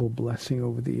unbelievable blessing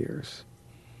over the years.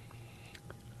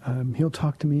 He'll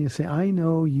talk to me and say, I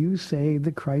know you say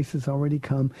the Christ has already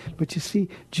come, but you see,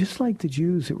 just like the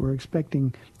Jews that were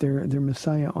expecting their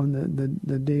Messiah on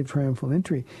the day of triumphal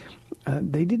entry,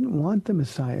 they didn't want the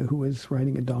Messiah who was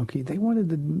riding a donkey. They wanted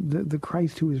the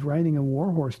Christ who was riding a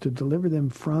war horse to deliver them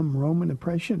from Roman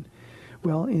oppression.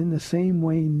 Well, in the same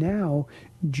way now,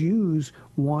 Jews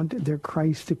want their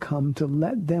Christ to come to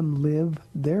let them live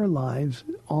their lives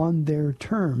on their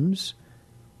terms.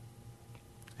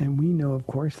 And we know, of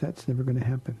course, that's never going to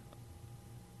happen.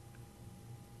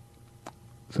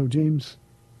 So, James,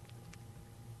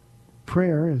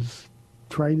 prayer, as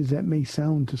trite as that may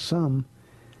sound to some,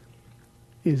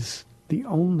 is the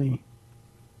only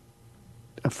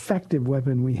effective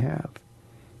weapon we have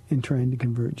in trying to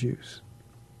convert Jews.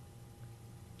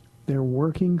 They're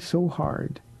working so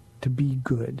hard to be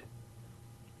good.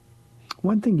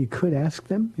 One thing you could ask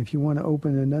them, if you want to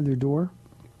open another door,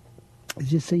 is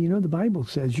just say, the Bible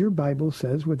says, your Bible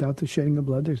says, without the shedding of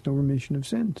blood, there's no remission of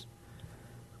sins.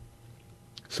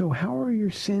 So how are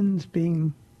your sins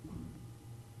being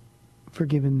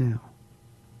forgiven now?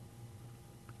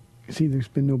 You see, there's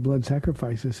been no blood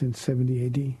sacrifices since 70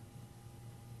 AD.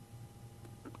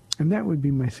 And that would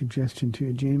be my suggestion to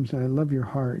you, James. And I love your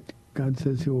heart. God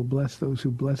says he will bless those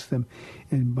who bless them.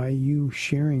 And by you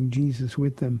sharing Jesus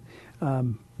with them,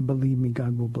 believe me,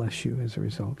 God will bless you as a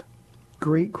result.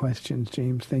 Great questions,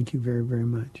 James. Thank you very, very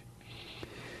much.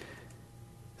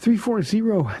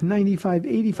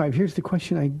 340-9585. Here's the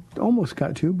question I almost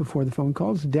got to before the phone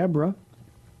calls. Deborah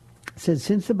says,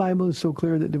 since the Bible is so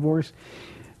clear that divorce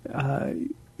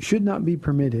should not be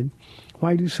permitted,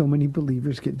 why do so many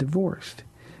believers get divorced?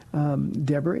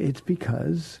 Deborah, it's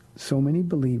because so many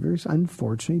believers,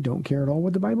 unfortunately, don't care at all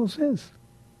what the Bible says.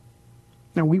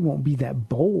 Now, we won't be that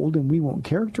bold and we won't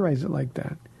characterize it like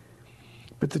that.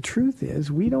 But the truth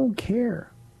is, we don't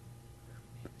care.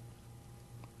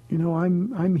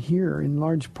 I'm here in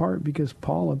large part because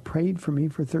Paula prayed for me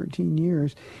for 13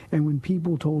 years, and when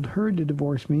people told her to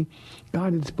divorce me,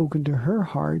 God had spoken to her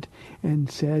heart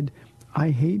and said, I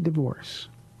hate divorce.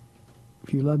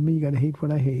 If you love me, you got to hate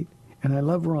what I hate. And I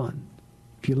love Ron.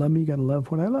 If you love me, you got to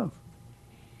love what I love.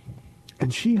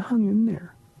 And she hung in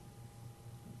there.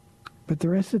 But the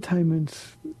rest of the time,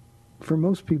 it's, for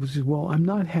most people, says, well, I'm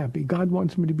not happy. God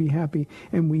wants me to be happy.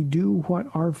 And we do what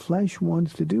our flesh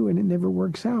wants to do, and it never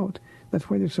works out. That's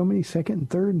why there's so many second and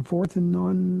third and fourth and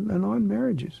on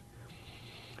marriages.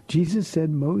 Jesus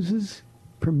said Moses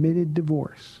permitted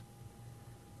divorce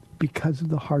because of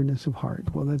the hardness of heart.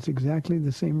 Well, that's exactly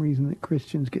the same reason that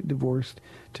Christians get divorced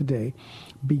today,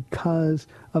 because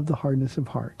of the hardness of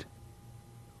heart.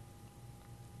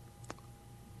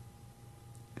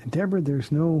 And Deborah,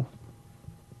 there's no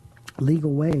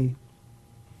legal way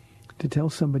to tell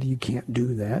somebody you can't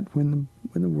do that when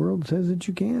the world says that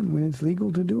you can, when it's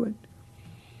legal to do it.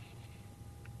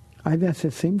 I've asked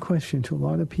that same question to a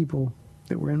lot of people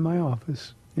that were in my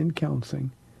office in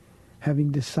counseling,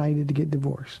 having decided to get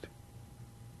divorced.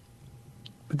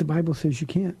 But the Bible says you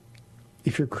can't.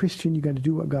 If you're a Christian, you got to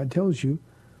do what God tells you,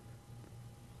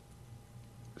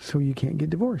 so you can't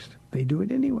get divorced. They do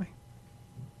it anyway.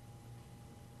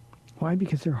 Why?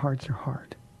 Because their hearts are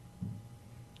hard.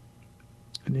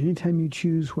 And anytime you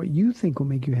choose what you think will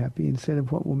make you happy instead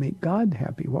of what will make God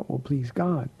happy, what will please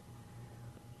God,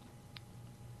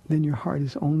 then your heart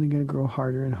is only going to grow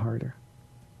harder and harder.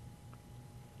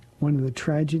 One of the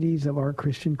tragedies of our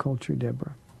Christian culture,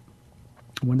 Deborah,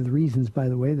 one of the reasons, by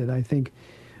the way, that I think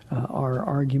our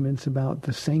arguments about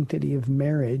the sanctity of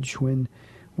marriage when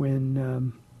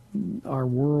our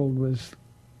world was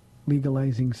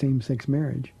legalizing same-sex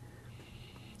marriage,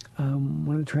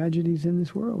 one of the tragedies in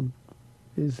this world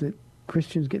is that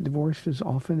Christians get divorced as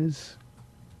often as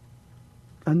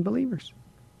unbelievers,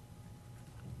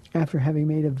 after having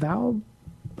made a vow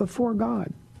before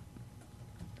God,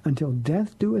 until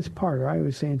death do us part, or I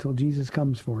always say until Jesus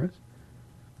comes for us.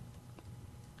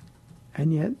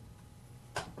 And yet,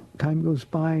 time goes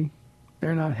by,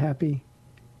 they're not happy,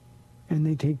 and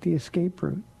they take the escape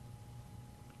route.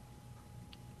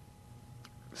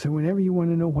 So whenever you want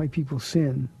to know why people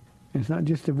sin, and it's not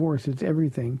just divorce, it's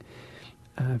everything.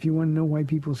 If you want to know why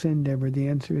people sin, Deborah, the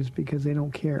answer is because they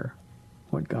don't care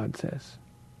what God says.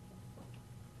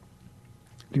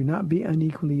 Do not be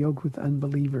unequally yoked with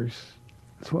unbelievers.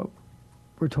 That's what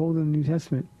we're told in the New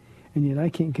Testament. And yet I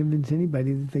can't convince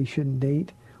anybody that they shouldn't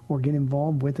date or get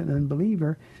involved with an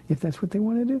unbeliever if that's what they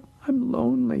want to do. I'm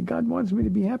lonely. God wants me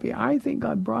to be happy. I think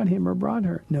God brought him or brought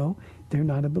her. No, they're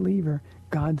not a believer.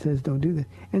 God says don't do this.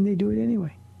 And they do it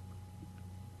anyway.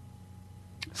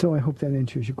 So I hope that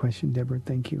answers your question, Deborah.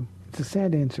 Thank you. It's a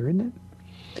sad answer, isn't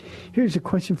it? Here's a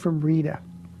question from Rita.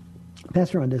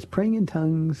 Pastor Ron, does praying in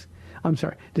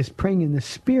the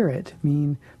Spirit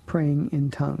mean praying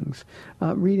in tongues?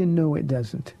 Rita, no, it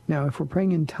doesn't. Now, if we're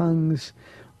praying in tongues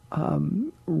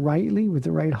rightly, with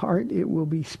the right heart, it will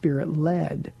be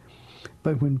Spirit-led.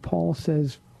 But when Paul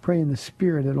says pray in the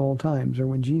Spirit at all times, or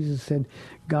when Jesus said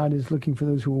God is looking for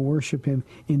those who will worship him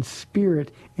in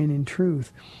spirit and in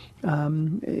truth,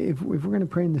 if we're going to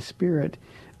pray in the Spirit,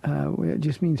 it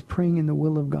just means praying in the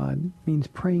will of God. It means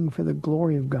praying for the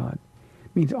glory of God.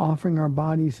 It means offering our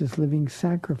bodies as living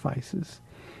sacrifices.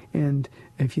 And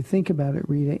if you think about it,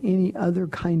 Rita, any other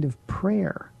kind of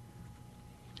prayer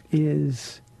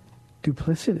is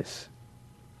duplicitous.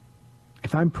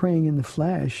 If I'm praying in the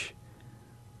flesh,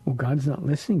 well, God's not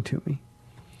listening to me.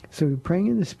 So praying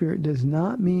in the Spirit does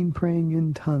not mean praying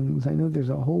in tongues. I know there's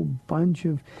a whole bunch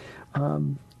of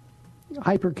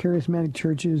hyper-charismatic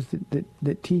churches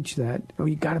that teach that. Oh,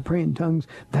 you got to pray in tongues.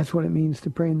 That's what it means to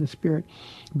pray in the Spirit.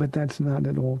 But that's not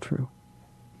at all true.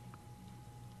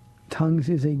 Tongues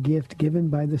is a gift given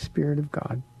by the Spirit of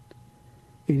God.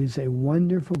 It is a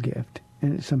wonderful gift,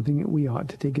 and it's something that we ought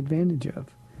to take advantage of.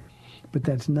 But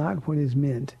that's not what is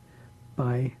meant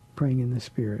by praying in the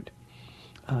Spirit.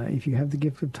 If you have the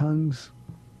gift of tongues,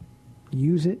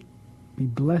 use it. Be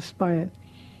blessed by it.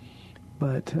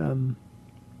 But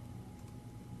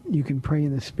you can pray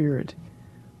in the Spirit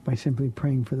by simply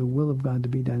praying for the will of God to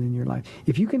be done in your life.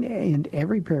 If you can end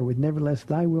every prayer with nevertheless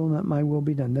thy will, not my will,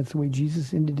 be done. That's the way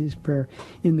Jesus ended his prayer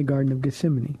in the Garden of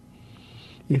Gethsemane.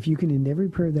 If you can end every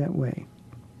prayer that way,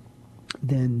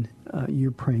 then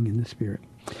you're praying in the Spirit.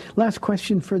 Last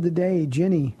question for the day.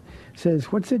 Jenny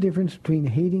says, what's the difference between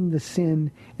hating the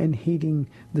sin and hating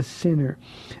the sinner?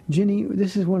 Jenny,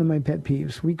 this is one of my pet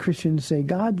peeves. We Christians say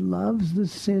God loves the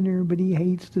sinner, but he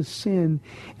hates the sin.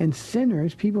 And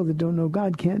sinners, people that don't know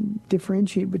God, can't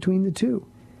differentiate between the two.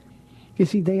 You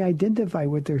see, they identify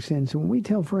with their sin. So when we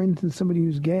tell, for instance, somebody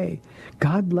who's gay,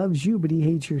 God loves you, but he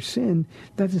hates your sin,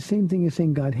 that's the same thing as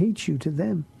saying God hates you to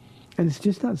them. And it's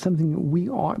just not something that we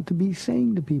ought to be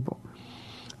saying to people.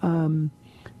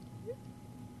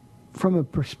 From a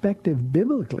perspective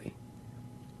biblically,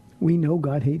 we know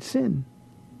God hates sin.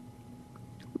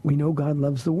 We know God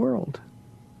loves the world.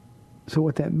 So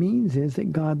what that means is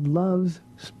that God loves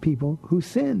people who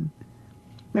sin.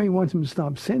 Now he wants them to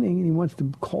stop sinning, and he wants to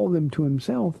call them to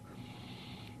himself.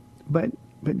 But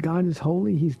God is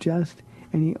holy, he's just,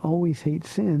 and he always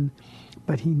hates sin,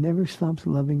 but he never stops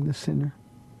loving the sinner.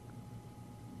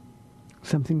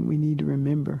 Something we need to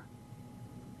remember.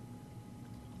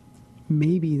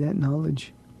 Maybe that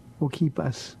knowledge will keep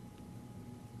us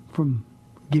from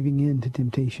giving in to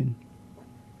temptation.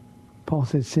 Paul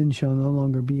says, sin shall no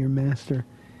longer be your master.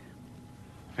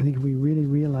 I think if we really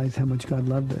realize how much God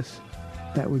loved us,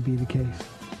 that would be the case.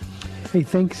 Hey,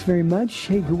 thanks very much.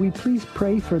 Hey, could we please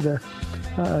pray for the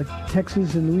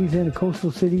Texas and Louisiana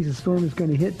coastal cities? The storm is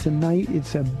going to hit tonight.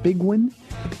 It's a big one,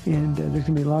 and there's going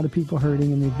to be a lot of people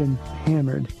hurting, and they've been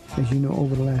hammered, as you know,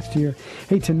 over the last year.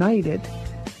 Hey, tonight at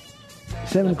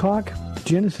 7 o'clock,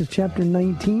 Genesis chapter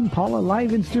 19. Paula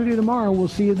live in studio tomorrow. We'll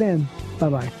see you then.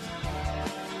 Bye-bye.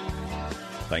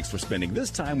 Thanks for spending this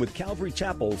time with Calvary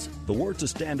Chapel's The Word to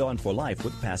Stand On for Life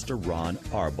with Pastor Ron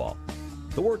Arbaugh.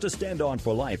 The Word to Stand On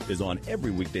for Life is on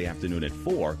every weekday afternoon at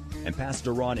 4, and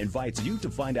Pastor Ron invites you to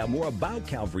find out more about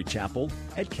Calvary Chapel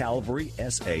at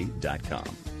calvarysa.com.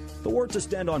 The Word to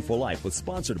Stand On for Life was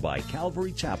sponsored by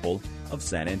Calvary Chapel of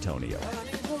San Antonio.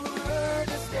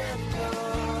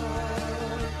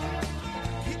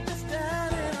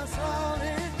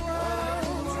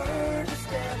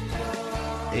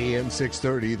 AM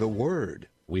 630, The Word.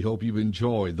 We hope you've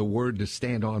enjoyed The Word to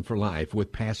Stand On for Life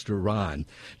with Pastor Ron.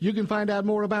 You can find out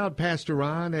more about Pastor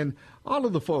Ron and all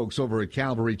of the folks over at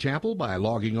Calvary Chapel by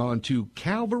logging on to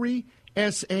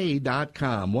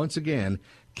calvarysa.com. Once again,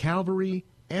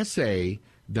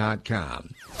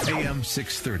 calvarysa.com. AM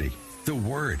 630, The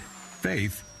Word.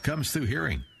 Faith comes through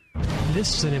hearing.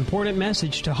 This is an important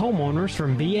message to homeowners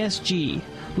from BSG.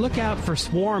 Look out for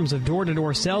swarms of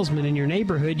door-to-door salesmen in your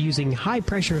neighborhood using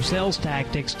high-pressure sales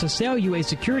tactics to sell you a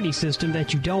security system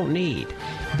that you don't need.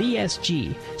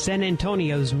 BSG, San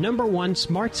Antonio's #1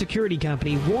 smart security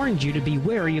company, warns you to be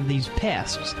wary of these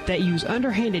pests that use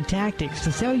underhanded tactics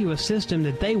to sell you a system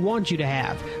that they want you to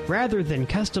have, rather than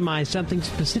customize something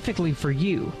specifically for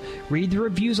you. Read the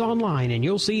reviews online and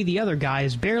you'll see the other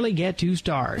guys barely get 2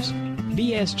 stars.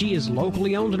 BSG is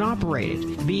locally owned and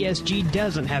operated. BSG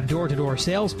doesn't have door-to-door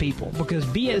salespeople because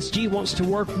BSG wants to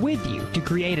work with you to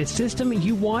create a system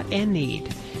you want and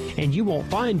need. And you won't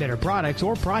find better products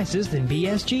or prices than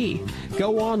BSG.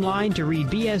 Go online to read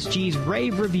BSG's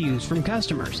rave reviews from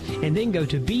customers, and then go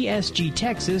to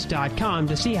bsgtexas.com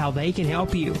to see how they can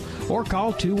help you. Or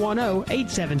call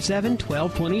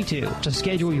 210-877-1222 to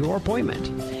schedule your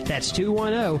appointment. That's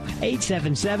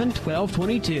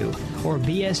 210-877-1222 or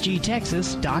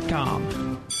bsgtexas.com.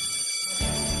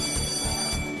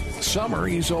 Summer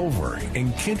is over,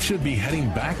 and kids should be heading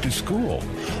back to school.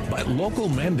 But local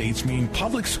mandates mean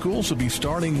public schools will be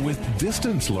starting with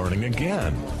distance learning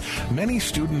again. Many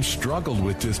students struggled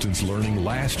with distance learning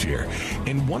last year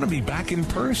and want to be back in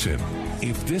person.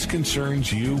 If this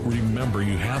concerns you, remember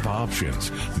you have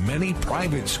options. Many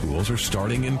private schools are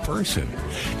starting in person,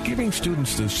 giving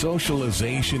students the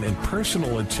socialization and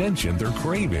personal attention they're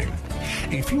craving.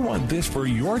 If you want this for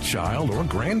your child or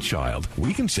grandchild,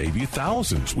 we can save you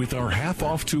thousands with our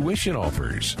half-off tuition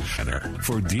offers.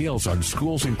 For deals on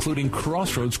schools including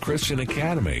Crossroads Christian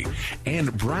Academy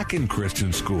and Bracken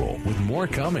Christian School, with more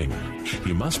coming.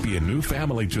 You must be a new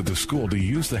family to the school to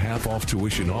use the half-off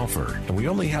tuition offer. And we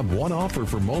only have one offer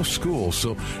for most schools,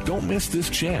 so don't miss this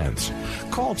chance.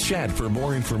 Call Chad for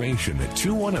more information at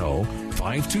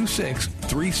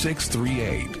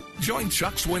 210-526-3638. Join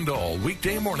Chuck Swindoll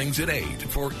weekday mornings at 8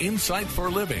 for Insight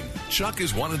for Living. Chuck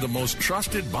is one of the most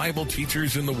trusted Bible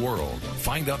teachers in the world.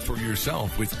 Find out for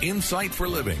yourself with Insight for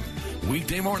Living.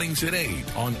 Weekday mornings at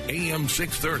 8 on AM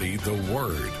 630, The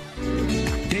Word.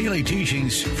 Daily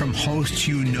teachings from hosts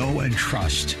you know and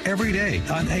trust every day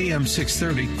on AM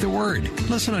 630, The Word.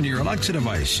 Listen on your Alexa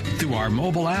device, through our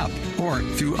mobile app, or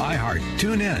through iHeart,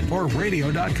 TuneIn, or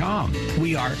radio.com.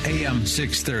 We are AM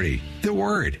 630, The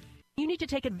Word. You need to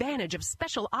take advantage of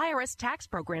special IRS tax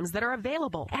programs that are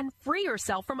available and free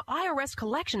yourself from IRS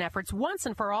collection efforts once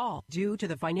and for all. Due to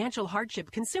the financial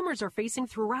hardship consumers are facing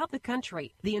throughout the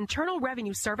country, the Internal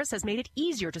Revenue Service has made it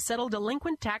easier to settle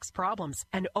delinquent tax problems.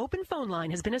 An open phone line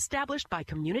has been established by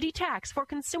Community Tax for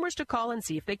consumers to call and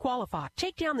see if they qualify.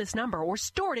 Take down this number or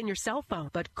store it in your cell phone,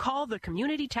 but call the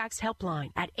Community Tax Helpline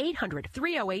at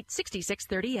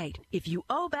 800-308-6638. If you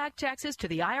owe back taxes to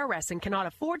the IRS and cannot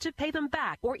afford to pay them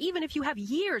back, or even even if you have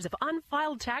years of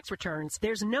unfiled tax returns,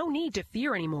 there's no need to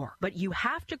fear anymore. But you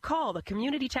have to call the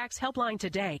Community Tax Helpline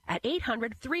today at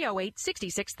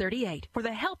 800-308-6638 for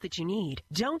the help that you need.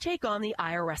 Don't take on the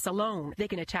IRS alone. They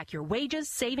can attack your wages,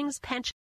 savings, pension,